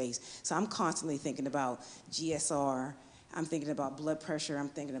individual in the space. So I'm constantly thinking about GSR, I'm thinking about blood pressure, I'm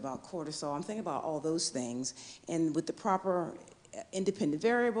thinking about cortisol, I'm thinking about all those things. And with the proper independent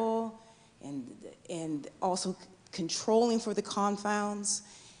variable and also controlling for the confounds,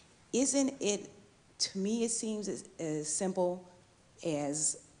 isn't it, to me, it seems as simple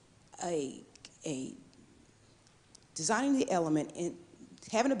as designing the element,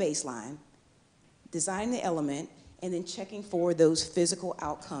 having a baseline, designing the element, and then checking for those physical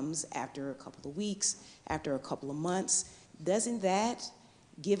outcomes after a couple of weeks, after a couple of months. Doesn't that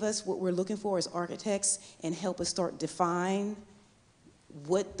give us what we're looking for as architects and help us start define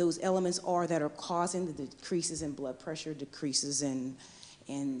what those elements are that are causing the decreases in blood pressure, decreases in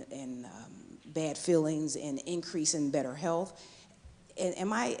bad feelings, and increase in better health? And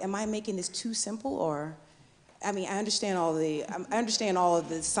am I making this too simple, or? I mean, I understand all of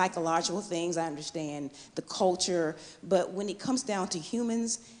the psychological things, I understand the culture, but when it comes down to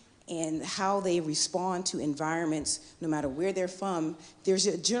humans and how they respond to environments, no matter where they're from, there's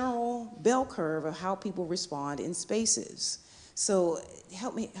a general bell curve of how people respond in spaces. So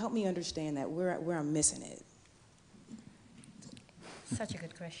help me understand that, where I'm missing it. Such a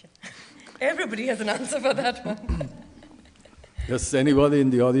good question. Everybody has an answer for that one. Does anybody in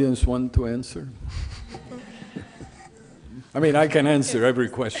the audience want to answer? I mean, I can answer every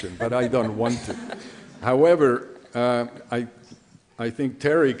question, but I don't want to. However, I think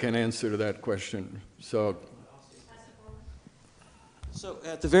Terry can answer that question. So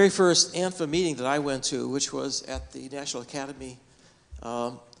at the very first ANFA meeting that I went to, which was at the National Academy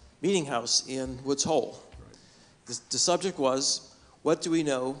Meeting House in Woods Hole, the subject was, what do we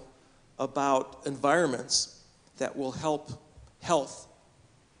know about environments that will help health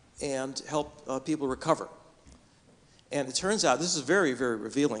and help people recover? And it turns out, this is very, very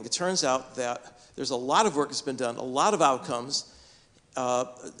revealing, it turns out that there's a lot of work that's been done, a lot of outcomes,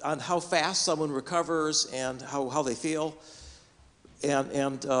 on how fast someone recovers and how they feel.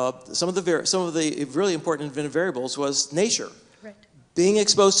 And some of the really important variables was nature. Right. Being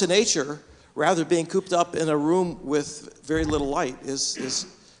exposed to nature rather than being cooped up in a room with very little light is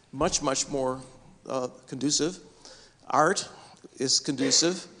much, much more conducive. Art is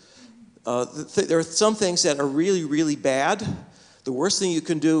conducive. There are some things that are really, really bad. The worst thing you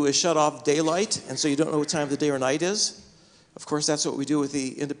can do is shut off daylight, and so you don't know what time of the day or night is. Of course, that's what we do with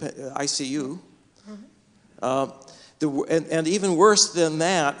the ICU. And even worse than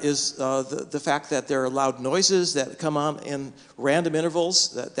that is the fact that there are loud noises that come on in random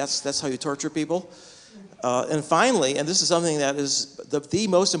intervals. That's how you torture people. And finally, and this is something that is the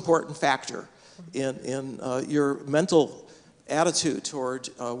most important factor in your mental attitude toward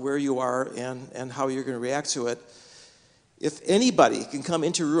where you are and how you're going to react to it. If anybody can come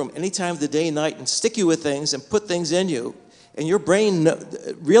into your room any time of the day and night and stick you with things and put things in you, and your brain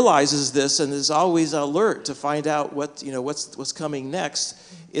realizes this and is always alert to find out what's coming next,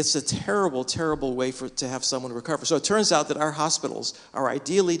 it's a terrible, terrible way to have someone recover. So it turns out that our hospitals are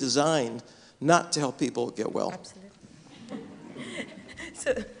ideally designed not to help people get well. Absolutely.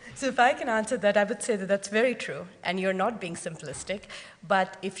 So if I can answer that, I would say that that's very true, and you're not being simplistic.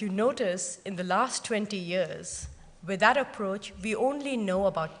 But if you notice, in the last 20 years, with that approach, we only know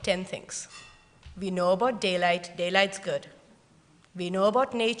about 10 things. We know about daylight, daylight's good. We know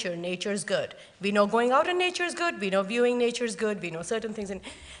about nature, nature's good. We know going out in nature is good. We know viewing nature is good. We know certain things.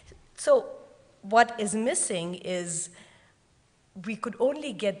 So what is missing is we could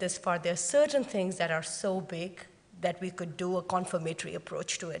only get this far. There are certain things that are so big that we could do a confirmatory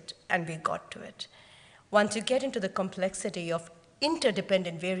approach to it, and we got to it. Once you get into the complexity of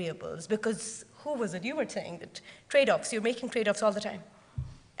interdependent variables, because who was it? You were saying that trade-offs, you're making trade-offs all the time.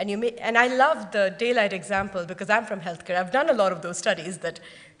 And I love the daylight example because I'm from healthcare. I've done a lot of those studies that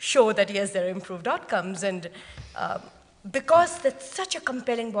show that, yes, there are improved outcomes. And because that's such a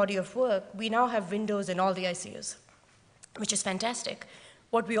compelling body of work, we now have windows in all the ICUs, which is fantastic.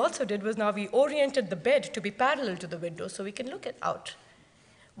 What we also did was now we oriented the bed to be parallel to the window so we can look out.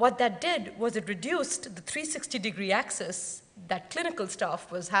 What that did was it reduced the 360-degree axis that clinical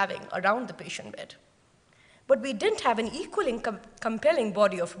staff was having around the patient bed. But we didn't have an equally compelling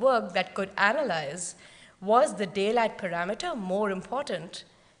body of work that could analyze, was the daylight parameter more important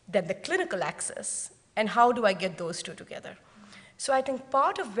than the clinical axis, and how do I get those two together? So I think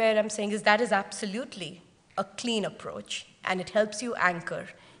part of where I'm saying is that is absolutely a clean approach, and it helps you anchor,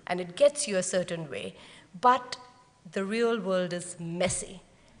 and it gets you a certain way. But the real world is messy,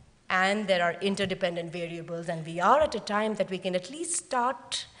 and there are interdependent variables, and we are at a time that we can at least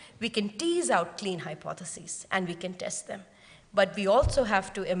start, we can tease out clean hypotheses, and we can test them. But we also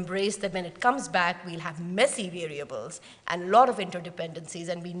have to embrace that when it comes back, we'll have messy variables and a lot of interdependencies,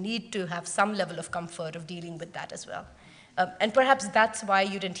 and we need to have some level of comfort of dealing with that as well. And perhaps that's why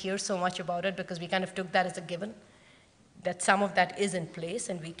you didn't hear so much about it, because we kind of took that as a given, that some of that is in place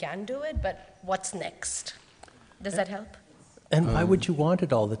and we can do it, but what's next? Does that help? And why would you want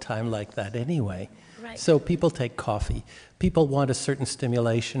it all the time like that anyway? Right. So people take coffee. People want a certain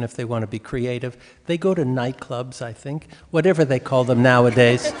stimulation if they want to be creative. They go to nightclubs, I think, whatever they call them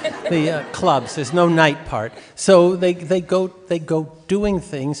nowadays. The clubs, there's no night part. So they go doing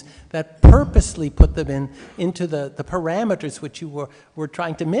things that purposely put them into the parameters which you were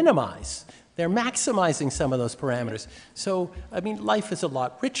trying to minimize. They're maximizing some of those parameters. So, I mean, life is a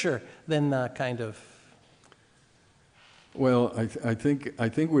lot richer than kind of... Well, I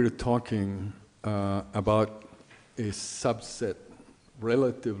think we're talking about a subset,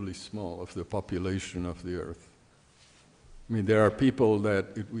 relatively small, of the population of the Earth. I mean, there are people that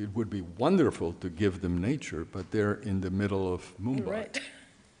it would be wonderful to give them nature, but they're in the middle of Mumbai. Right.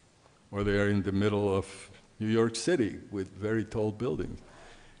 Or they're in the middle of New York City with very tall buildings.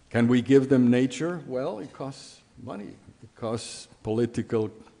 Can we give them nature? Well, it costs money. It costs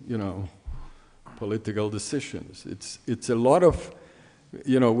political, political decisions. It's a lot of,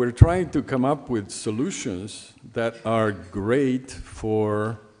 we're trying to come up with solutions that are great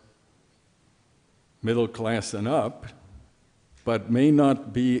for middle class and up, but may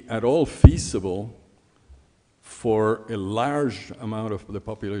not be at all feasible for a large amount of the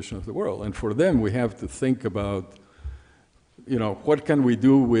population of the world. And for them, we have to think about, what can we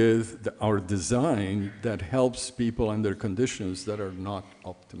do with our design that helps people under conditions that are not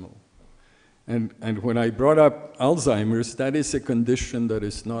optimal? And when I brought up Alzheimer's, that is a condition that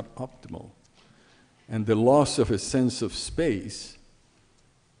is not optimal. And the loss of a sense of space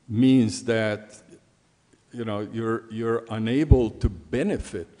means that you're unable to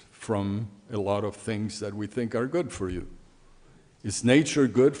benefit from a lot of things that we think are good for you. Is nature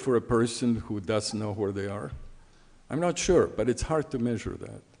good for a person who doesn't know where they are? I'm not sure, but it's hard to measure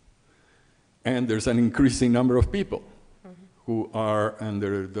that. And there's an increasing number of people who are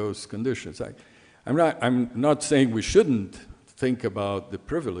under those conditions. I'm not saying we shouldn't think about the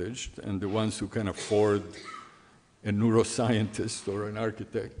privileged and the ones who can afford a neuroscientist or an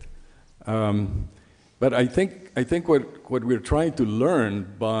architect. But I think what we're trying to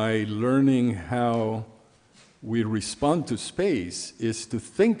learn by learning how we respond to space is to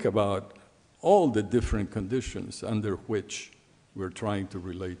think about all the different conditions under which we're trying to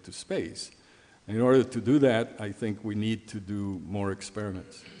relate to space. And in order to do that, I think we need to do more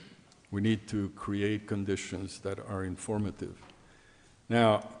experiments. We need to create conditions that are informative.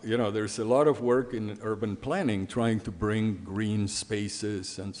 Now, you know, there's a lot of work in urban planning trying to bring green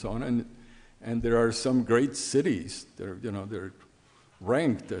spaces and so on, and there are some great cities that are, you know, they're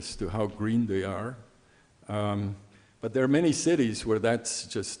ranked as to how green they are. But there are many cities where that's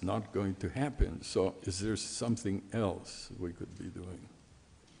just not going to happen. So is there something else we could be doing?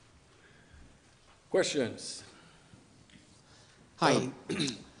 Questions? Hi.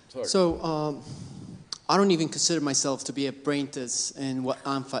 So I don't even consider myself to be a brainist in what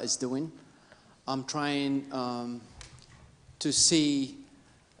ANFA is doing. I'm trying to see,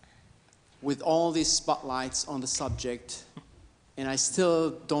 with all these spotlights on the subject, and I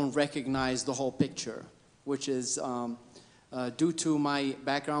still don't recognize the whole picture, which is due to my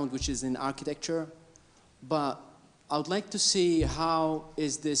background, which is in architecture. But I would like to see how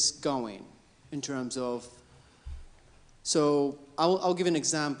is this going in terms of, so I'll give an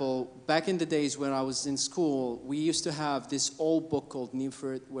example. Back in the days when I was in school, we used to have this old book called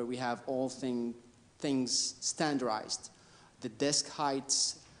Newford where we have all things standardized. The desk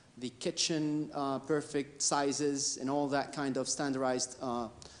heights, the kitchen perfect sizes, and all that kind of standardized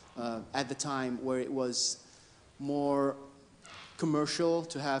at the time where it was more commercial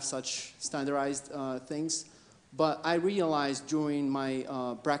to have such standardized things. But I realized during my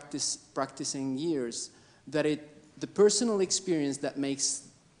practicing years that the personal experience that makes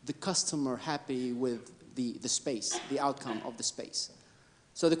the customer happy with the space, the outcome of the space.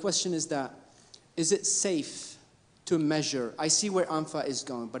 So the question is that, is it safe to measure? I see where ANFA is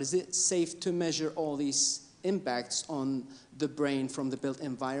going, but is it safe to measure all these impacts on the brain from the built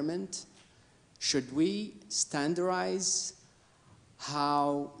environment? Should we standardize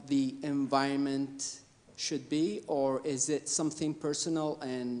how the environment should be, or is it something personal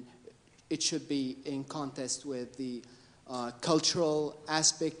and it should be in contest with the cultural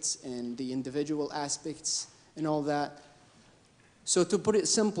aspects and the individual aspects and all that? So to put it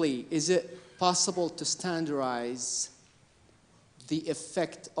simply, is it possible to standardize the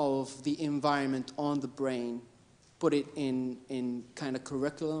effect of the environment on the brain, put it in kind of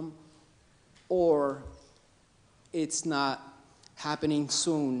curriculum, or it's not happening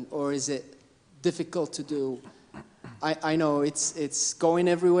soon, or is it difficult to do? I know it's going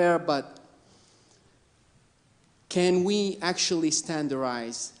everywhere, but can we actually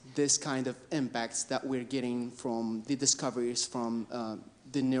standardize this kind of impacts that we're getting from the discoveries from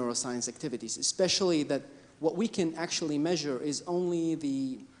the neuroscience activities, especially that what we can actually measure is only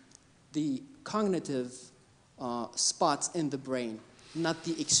the cognitive spots in the brain, not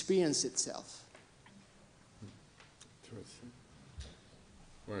the experience itself. Interesting.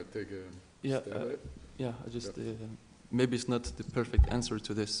 Want to take a Yeah, stab at it? yeah. I just maybe it's not the perfect answer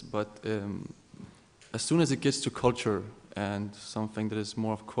to this, but as soon as it gets to culture and something that is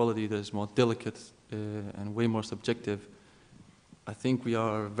more of quality, that is more delicate and way more subjective, I think we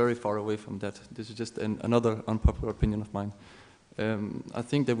are very far away from that. This is just another unpopular opinion of mine. I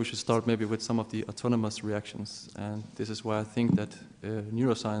think that we should start maybe with some of the autonomous reactions, and this is why I think that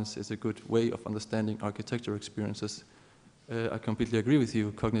neuroscience is a good way of understanding architecture experiences. I completely agree with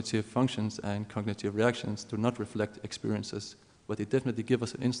you. Cognitive functions and cognitive reactions do not reflect experiences, but they definitely give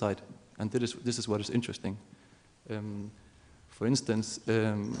us an insight, and this is what is interesting. For instance,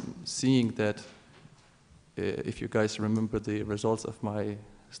 seeing that, if you guys remember the results of my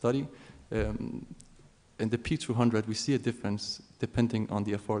study, in the P200 we see a difference depending on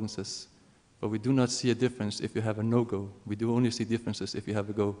the affordances, but we do not see a difference if you have a no-go. We do only see differences if you have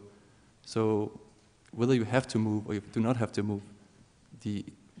a go. So whether you have to move or you do not have to move, the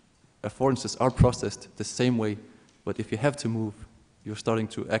affordances are processed the same way, but if you have to move, you're starting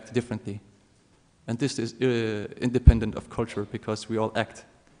to act differently. And this is independent of culture, because we all act.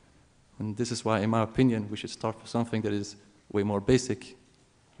 And this is why, in my opinion, we should start with something that is way more basic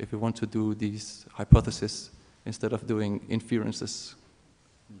if we want to do these hypotheses instead of doing inferences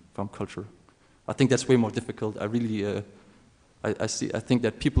from culture. I think that's way more difficult. I really, I think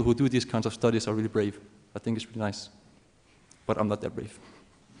that people who do these kinds of studies are really brave. I think it's really nice. but I'm not that brave.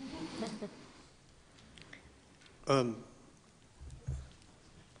 Based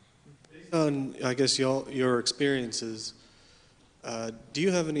on, I guess, your experiences, do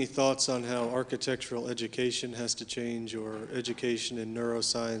you have any thoughts on how architectural education has to change, or education in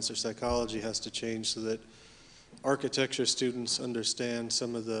neuroscience or psychology has to change, so that architecture students understand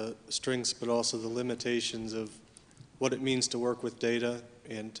some of the strengths but also the limitations of what it means to work with data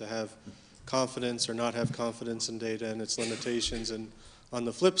and to have confidence or not have confidence in data and its limitations? And on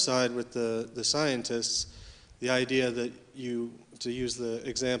the flip side, with the scientists, the idea that to use the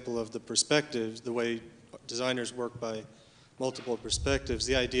example of the perspectives, the way designers work by multiple perspectives,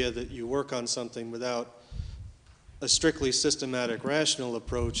 the idea that you work on something without a strictly systematic, rational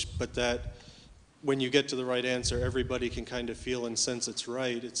approach, but that when you get to the right answer, everybody can kind of feel and sense it's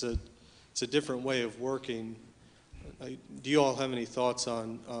right. It's a different way of working. Do you all have any thoughts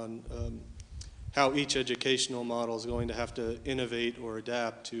on how each educational model is going to have to innovate or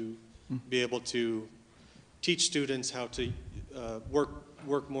adapt to be able to teach students how to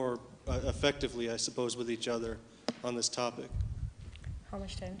work more effectively, I suppose, with each other on this topic? How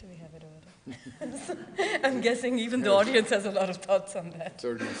much time do we have, Eduardo? I'm guessing even the audience has a lot of thoughts on that.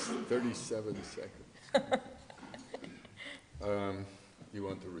 37 seconds. You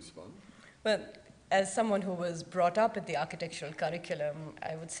want to respond? Well, as someone who was brought up in the architectural curriculum,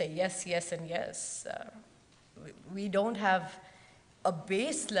 I would say yes, yes, and yes. We don't have a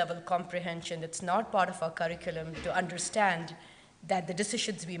base level comprehension. It's not part of our curriculum to understand that the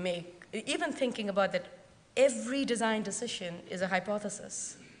decisions we make, even thinking about that every design decision is a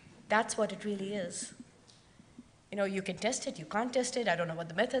hypothesis. That's what it really is. You know, you can test it, you can't test it, I don't know what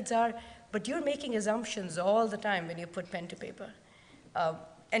the methods are, but you're making assumptions all the time when you put pen to paper.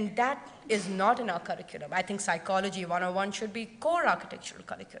 And that is not in our curriculum. I think psychology 101 should be core architectural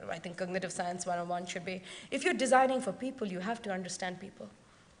curriculum. I think cognitive science 101 should be. If you're designing for people, you have to understand people.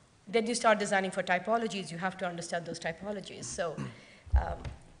 Then you start designing for typologies, you have to understand those typologies. So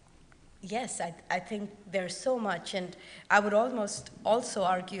yes, I think there's so much. And I would almost also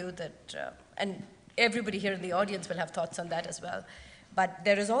argue that, and everybody here in the audience will have thoughts on that as well, but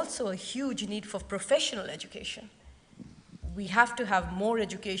there is also a huge need for professional education. We have to have more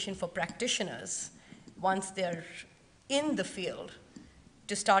education for practitioners once they're in the field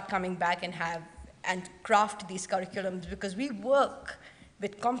to start coming back and craft these curriculums, because we work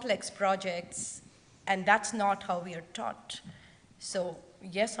with complex projects and that's not how we are taught. So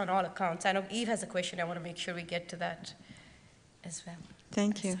yes, on all accounts. I know Eve has a question. I want to make sure we get to that as well.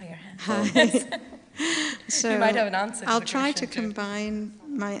 Thank you. I saw your hand. Hi. So you might have an answer to I'll the try to question, too. combine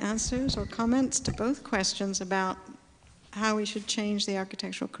my answers or comments to both questions about how we should change the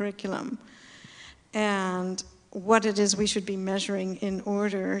architectural curriculum and what it is we should be measuring in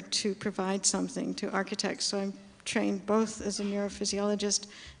order to provide something to architects. So I'm trained both as a neurophysiologist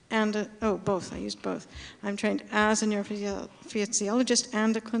and both, I used both. I'm trained as a neurophysiologist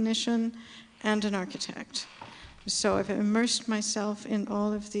and a clinician and an architect. So I've immersed myself in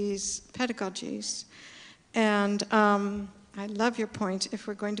all of these pedagogies. And I love your point. If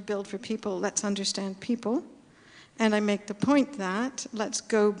we're going to build for people, let's understand people. And I make the point that let's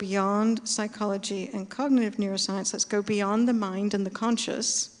go beyond psychology and cognitive neuroscience. Let's go beyond the mind and the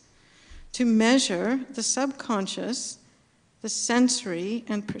conscious to measure the subconscious, the sensory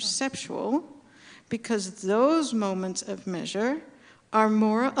and perceptual, because those moments of measure are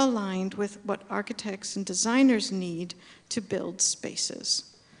more aligned with what architects and designers need to build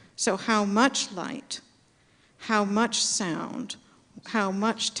spaces. So how much light, how much sound, how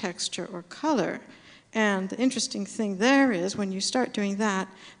much texture or color. And the interesting thing there is when you start doing that,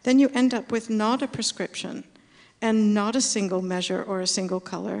 then you end up with not a prescription and not a single measure or a single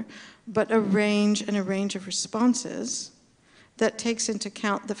color, but a range and a range of responses that takes into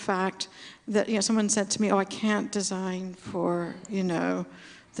account the fact that, someone said to me, oh, I can't design for, the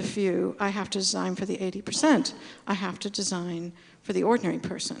few. I have to design for the 80%. I have to design for the ordinary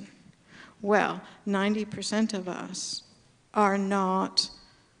person. Well, 90% of us are not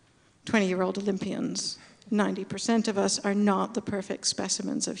 20-year-old Olympians. 90% of us are not the perfect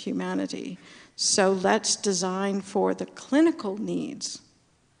specimens of humanity. So let's design for the clinical needs,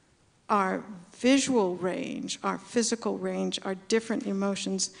 our visual range, our physical range, our different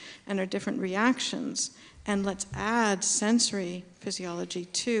emotions and our different reactions, and let's add sensory physiology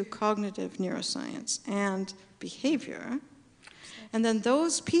to cognitive neuroscience and behavior. And then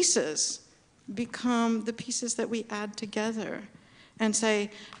those pieces become the pieces that we add together and say,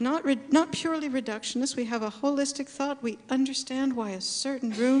 not purely reductionist, we have a holistic thought, we understand why a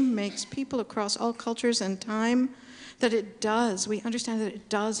certain room makes people across all cultures and time, that it does, we understand that it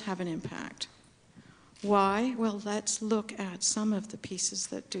does have an impact. Why? Well, let's look at some of the pieces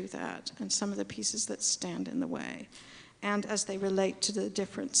that do that and some of the pieces that stand in the way, and as they relate to the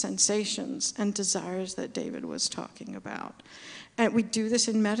different sensations and desires that David was talking about. And we do this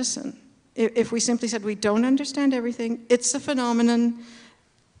in medicine. If we simply said we don't understand everything, it's a phenomenon,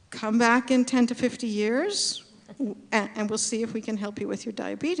 come back in 10 to 50 years, and we'll see if we can help you with your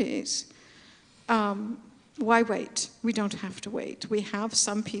diabetes. Why wait? We don't have to wait. We have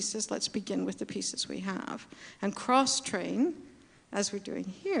some pieces, let's begin with the pieces we have. And cross-train, as we're doing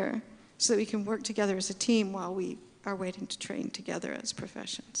here, so that we can work together as a team while we are waiting to train together as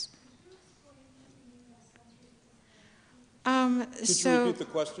professions. Could you repeat the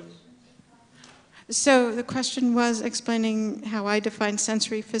question? So the question was explaining how I define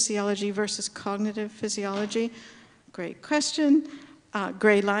sensory physiology versus cognitive physiology. Great question.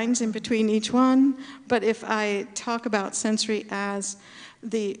 Gray lines in between each one. But if I talk about sensory as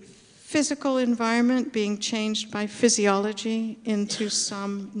the physical environment being changed by physiology into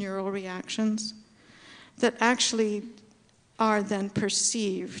some neural reactions that actually are then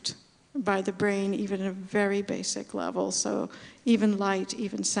perceived by the brain even at a very basic level. So even light,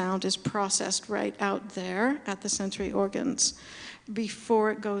 even sound is processed right out there at the sensory organs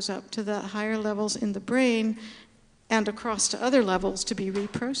before it goes up to the higher levels in the brain and across to other levels to be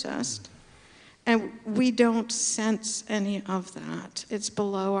reprocessed. And we don't sense any of that. It's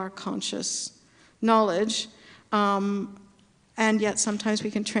below our conscious knowledge. And yet sometimes we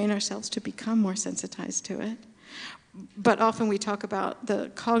can train ourselves to become more sensitized to it. But often we talk about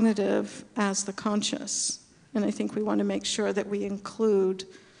the cognitive as the conscious. And I think we want to make sure that we include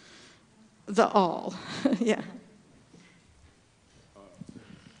the all. Yeah.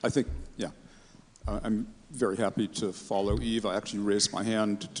 I think, yeah. I'm very happy to follow Eve. I actually raised my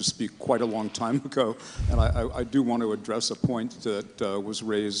hand to speak quite a long time ago, and I do want to address a point that was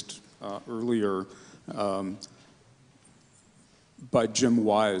raised earlier by Jim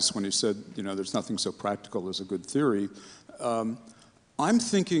Wise when he said, you know, there's nothing so practical as a good theory. I'm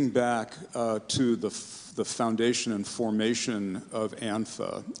thinking back to the foundation and formation of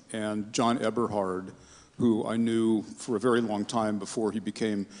ANFA, and John Eberhard, who I knew for a very long time before he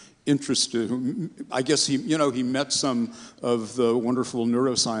became interested. I guess he met some of the wonderful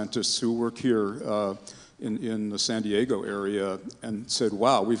neuroscientists who work here in the San Diego area and said,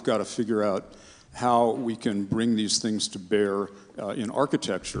 wow, we've got to figure out how we can bring these things to bear in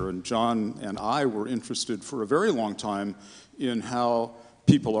architecture. And John and I were interested for a very long time in how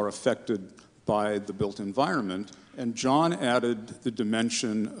people are affected by the built environment. And John added the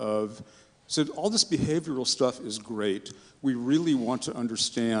dimension of, said, all this behavioral stuff is great. We really want to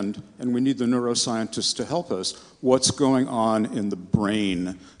understand, and we need the neuroscientists to help us, what's going on in the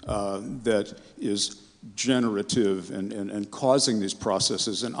brain that is generative and causing these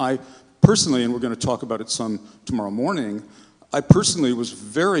processes. And I personally, and we're going to talk about it some tomorrow morning, I personally was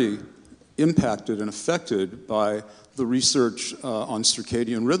very impacted and affected by the research on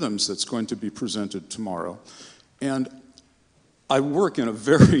circadian rhythms that's going to be presented tomorrow. And I work in a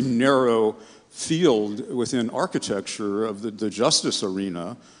very narrow field within architecture of the justice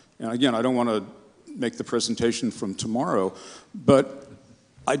arena. And again, I don't want to make the presentation from tomorrow, but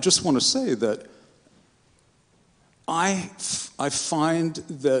I just want to say that I find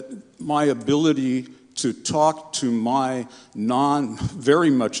that my ability to talk to my very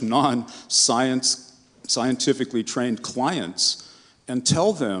much non-scientifically trained clients and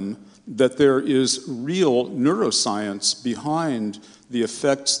tell them that there is real neuroscience behind the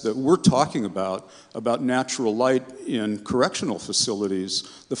effects that we're talking about natural light in correctional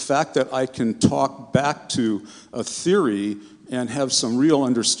facilities, the fact that I can talk back to a theory and have some real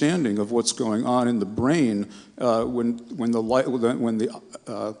understanding of what's going on in the brain when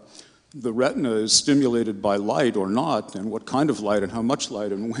the retina is stimulated by light or not, and what kind of light and how much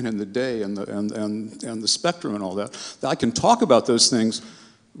light and when in the day and the spectrum and all that. I can talk about those things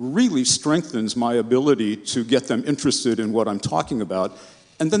really strengthens my ability to get them interested in what I'm talking about.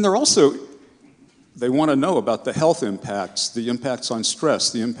 And then they want to know about the health impacts, the impacts on stress,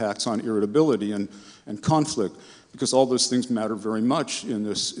 the impacts on irritability and conflict, because all those things matter very much in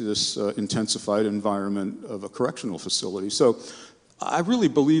this intensified environment of a correctional facility. So I really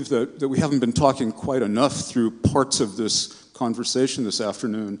believe that we haven't been talking quite enough through parts of this conversation this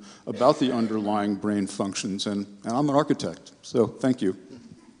afternoon about the underlying brain functions, and I'm an architect, so thank you.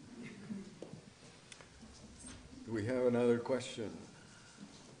 Do we have another question?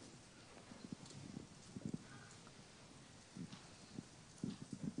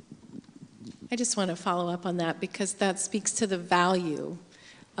 I just want to follow up on that because that speaks to the value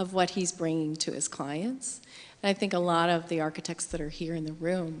of what he's bringing to his clients. And I think a lot of the architects that are here in the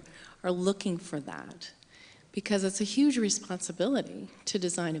room are looking for that, because it's a huge responsibility to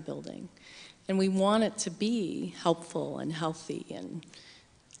design a building. And we want it to be helpful and healthy and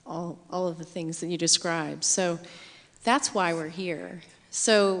all of the things that you described. So that's why we're here.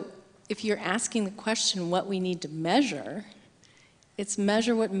 So if you're asking the question what we need to measure, it's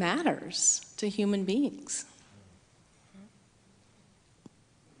measure what matters to human beings.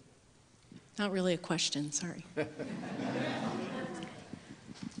 Not really a question, sorry.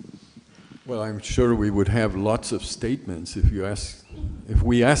 Well, I'm sure we would have lots of statements if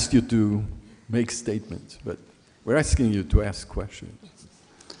we asked you to make statements, but we're asking you to ask questions.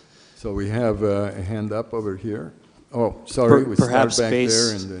 So we have a hand up over here. Oh, sorry, we start back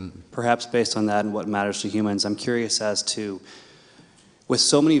there and then... Perhaps based on that and what matters to humans, I'm curious as to, with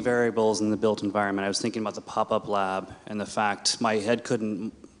so many variables in the built environment, I was thinking about the pop-up lab and the fact my head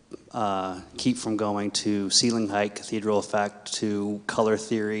couldn't keep from going to ceiling height, cathedral effect, to color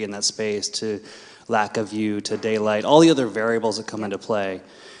theory in that space, to lack of view, to daylight, all the other variables that come into play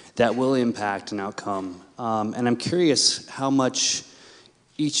that will impact an outcome. And I'm curious how much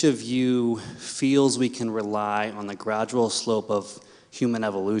each of you feels we can rely on the gradual slope of human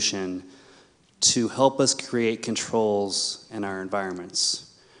evolution to help us create controls in our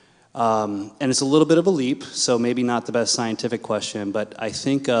environments. And it's a little bit of a leap, so maybe not the best scientific question, but I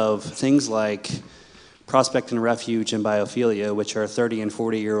think of things like prospect and refuge and biophilia, which are 30 and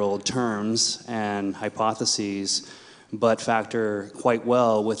 40-year-old terms and hypotheses, but factor quite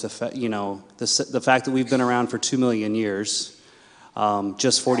well with the fact that we've been around for 2 million years.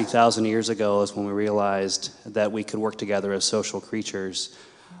 Just 40,000 years ago is when we realized that we could work together as social creatures,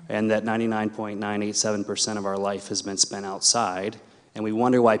 and that 99.987% of our life has been spent outside, and we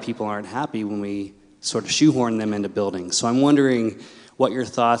wonder why people aren't happy when we sort of shoehorn them into buildings. So I'm wondering what your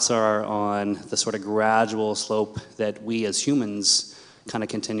thoughts are on the sort of gradual slope that we as humans kind of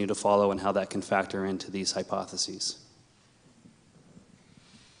continue to follow and how that can factor into these hypotheses.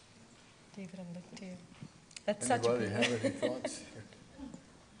 David, I'm looking to you. That's such a... Anybody have any thoughts?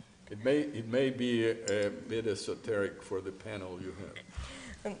 It may be a bit esoteric for the panel you have.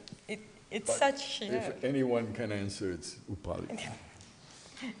 It's but such... If anyone can answer, it's Upali.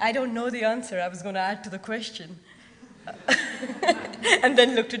 I don't know the answer. I was going to add to the question. And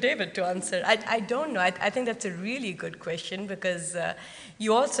then look to David to answer. I don't know. I think that's a really good question because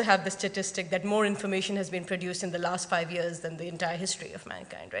you also have the statistic that more information has been produced in the last 5 years than the entire history of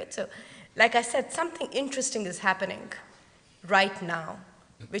mankind, right? So, like I said, something interesting is happening right now,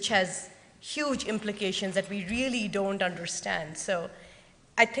 which has huge implications that we really don't understand. So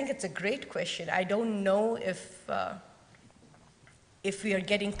I think it's a great question. I don't know if we are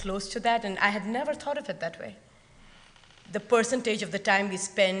getting close to that, and I had never thought of it that way. The percentage of the time we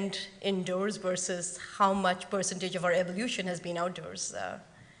spend indoors versus how much percentage of our evolution has been outdoors.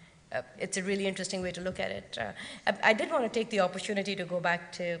 It's a really interesting way to look at it. I did want to take the opportunity to go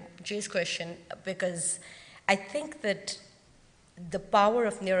back to Jay's question because I think that the power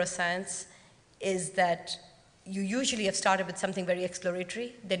of neuroscience is that you usually have started with something very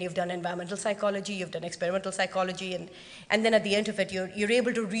exploratory, then you've done environmental psychology, you've done experimental psychology, and then at the end of it, you're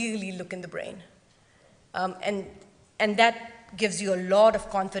able to really look in the brain. And that gives you a lot of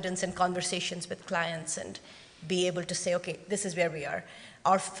confidence in conversations with clients and be able to say, okay, this is where we are.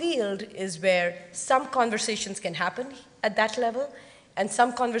 Our field is where some conversations can happen at that level, and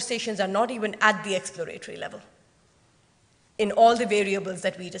some conversations are not even at the exploratory level in all the variables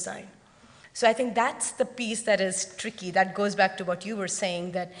that we design. So I think that's the piece that is tricky. That goes back to what you were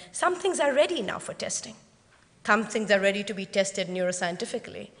saying, that some things are ready now for testing. Some things are ready to be tested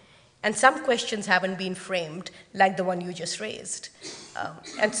neuroscientifically. And some questions haven't been framed, like the one you just raised.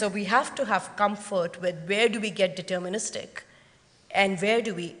 And so we have to have comfort with where do we get deterministic and where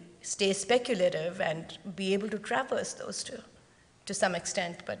do we stay speculative and be able to traverse those two to some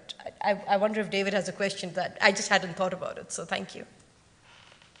extent. But I wonder if David has a question that I just hadn't thought about it, so thank you.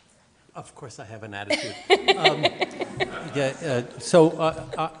 Of course I have an attitude.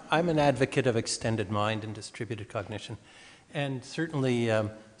 I'm an advocate of extended mind and distributed cognition. And certainly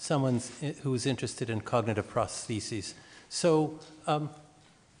someone who's interested in cognitive prostheses. So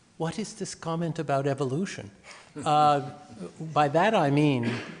what is this comment about evolution? By that I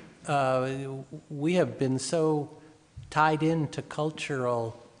mean we have been so tied into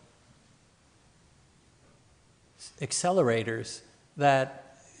cultural accelerators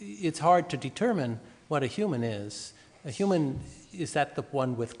that it's hard to determine what a human is. A human, is that the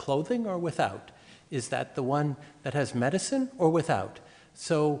one with clothing or without? Is that the one that has medicine or without?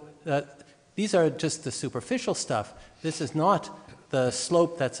 So these are just the superficial stuff. This is not the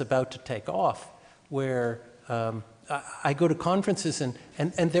slope that's about to take off, where I go to conferences and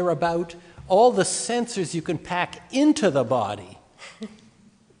they're about all the sensors you can pack into the body,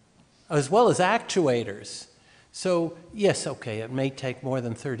 as well as actuators. So yes, okay, it may take more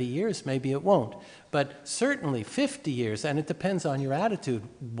than 30 years, maybe it won't. But certainly 50 years, and it depends on your attitude,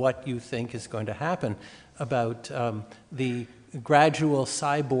 what you think is going to happen about the gradual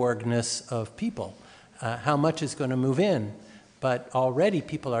cyborgness of people, how much is going to move in. But already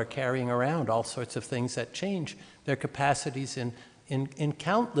people are carrying around all sorts of things that change their capacities in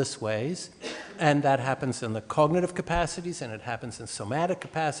countless ways. And that happens in the cognitive capacities, and it happens in somatic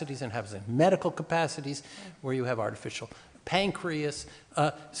capacities, and it happens in medical capacities, where you have artificial pancreas.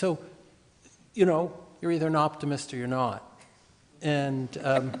 So, you know, you're either an optimist or you're not. And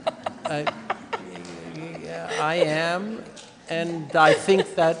I am, and I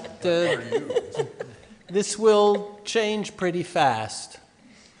think that this will change pretty fast.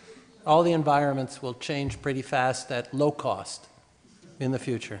 All the environments will change pretty fast at low cost in the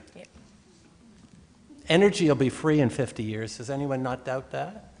future. Yep. Energy will be free in 50 years. Does anyone not doubt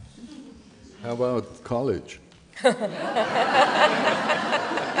that? How about college?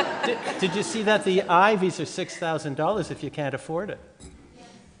 Did you see that the Ivies are $6,000 if you can't afford it?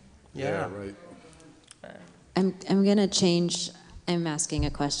 Yeah, right. I'm going to change, I'm asking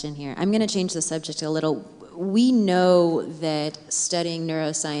a question here. I'm going to change the subject a little. We know that studying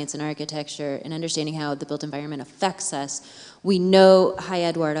neuroscience and architecture and understanding how the built environment affects us, we know, hi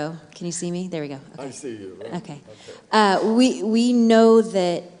Eduardo, can you see me? There we go. Okay. I see you. Right? Okay. We know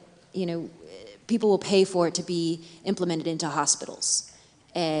that, you know, people will pay for it to be implemented into hospitals,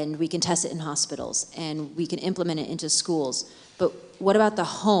 and we can test it in hospitals, and we can implement it into schools. But what about the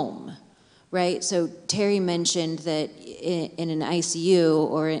home? Right, so Terry mentioned that in an ICU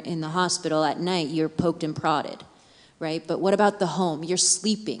or in the hospital at night, you're poked and prodded, right? But what about the home? You're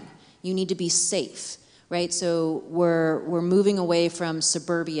sleeping. You need to be safe, right? So we're moving away from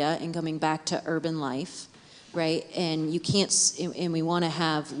suburbia and coming back to urban life, right? And you can't, and we want to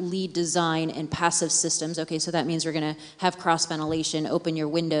have lead design and passive systems. Okay, so that means we're going to have cross ventilation, open your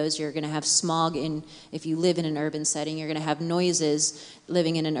windows. You're going to have smog if you live in an urban setting. You're going to have noises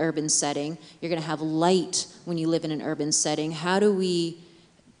living in an urban setting. You're going to have light when you live in an urban setting. How do we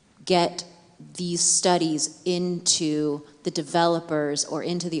get these studies into the developers or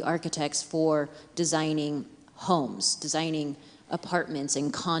into the architects for designing homes, designing apartments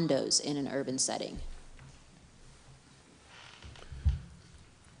and condos in an urban setting?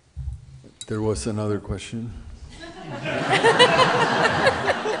 There was another question.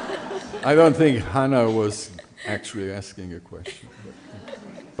 I don't think Hannah was actually asking a question,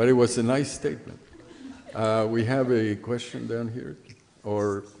 but it was a nice statement. We have a question down here,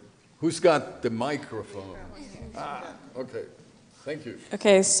 or who's got the microphone? Okay, thank you.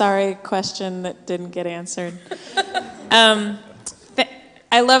 Okay, sorry, question that didn't get answered.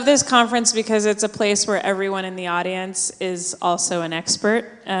 I love this conference because it's a place where everyone in the audience is also an expert.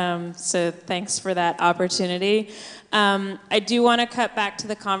 So thanks for that opportunity. I do want to cut back to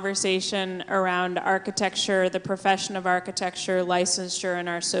the conversation around architecture, the profession of architecture, licensure, and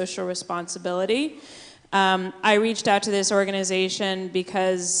our social responsibility. I reached out to this organization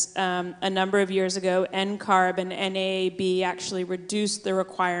because a number of years ago, NCARB and NAAB actually reduced the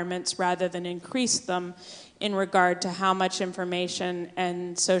requirements rather than increased them in regard to how much information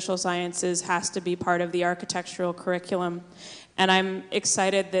and social sciences has to be part of the architectural curriculum. And I'm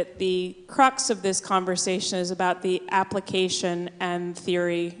excited that the crux of this conversation is about the application and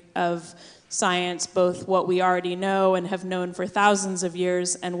theory of science, both what we already know and have known for thousands of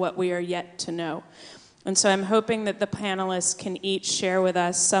years and what we are yet to know. And so I'm hoping that the panelists can each share with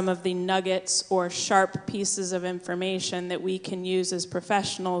us some of the nuggets or sharp pieces of information that we can use as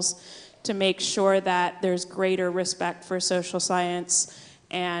professionals to make sure that there's greater respect for social science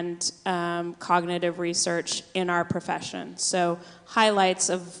and cognitive research in our profession. So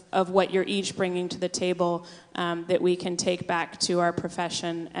highlights of what you're each bringing to the table that we can take back to our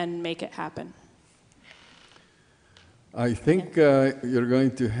profession and make it happen. I think you're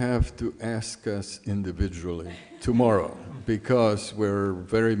going to have to ask us individually tomorrow, because we're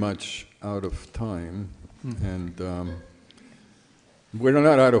very much out of time, and we're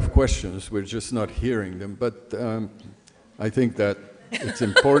not out of questions, we're just not hearing them, but I think that it's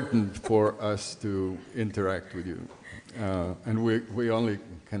important for us to interact with you. And we only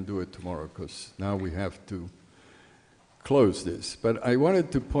can do it tomorrow, because now we have to close this. But I wanted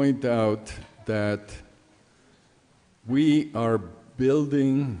to point out that we are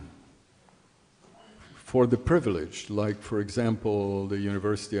building for the privileged, like, for example, the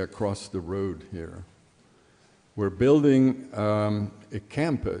university across the road here. We're building a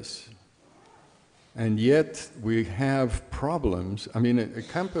campus And yet we have problems. I mean, a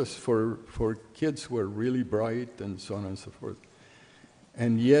campus for kids who are really bright and so on and so forth.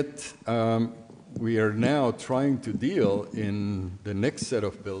 And yet we are now trying to deal in the next set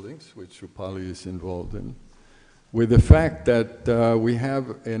of buildings, which Rupali is involved in, with the fact that we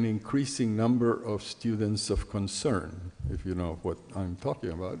have an increasing number of students of concern. If you know what I'm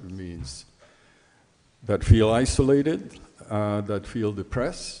talking about, it means that feel isolated, that feel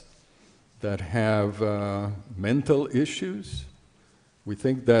depressed, that have mental issues. We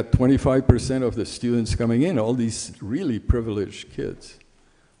think that 25% of the students coming in, all these really privileged kids,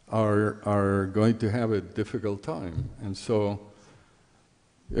 are going to have a difficult time. And so,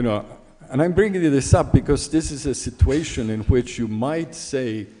 you know, and I'm bringing this up because this is a situation in which you might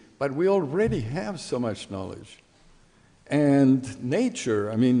say, but we already have so much knowledge. And nature,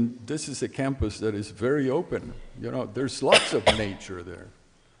 I mean, this is a campus that is very open. You know, there's lots of nature there.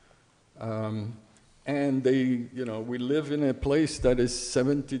 And you know, we live in a place that is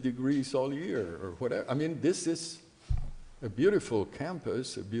 70 degrees all year or whatever. I mean, this is a beautiful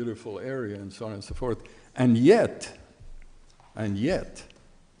campus, a beautiful area, and so on and so forth. And yet,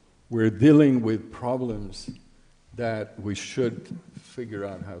 we're dealing with problems that we should figure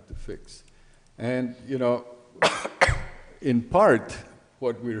out how to fix. And, you know, in part,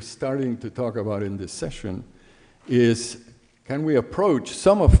 what we're starting to talk about in this session is, can we approach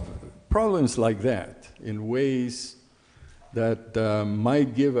some of problems like that in ways that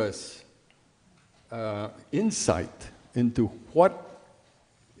might give us insight into what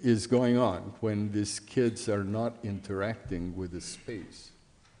is going on when these kids are not interacting with the space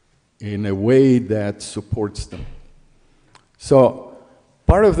in a way that supports them. So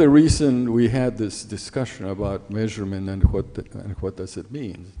part of the reason we had this discussion about measurement and what does it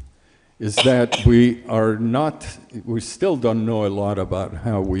mean is that we still don't know a lot about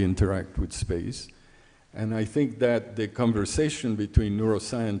how we interact with space. And I think that the conversation between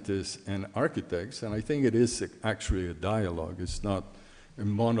neuroscientists and architects, and I think it is actually a dialogue, it's not a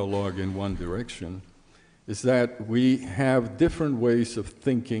monologue in one direction, is that we have different ways of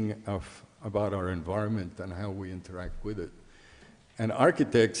thinking about our environment and how we interact with it. And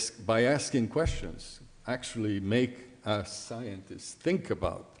architects, by asking questions, actually make us scientists think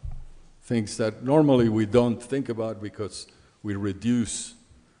about things that normally we don't think about because we reduce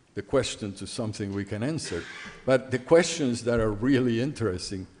the question to something we can answer. But the questions that are really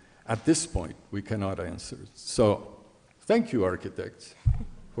interesting, at this point, we cannot answer. So thank you, architects,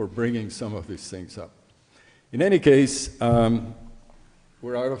 for bringing some of these things up. In any case,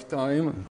 we're out of time.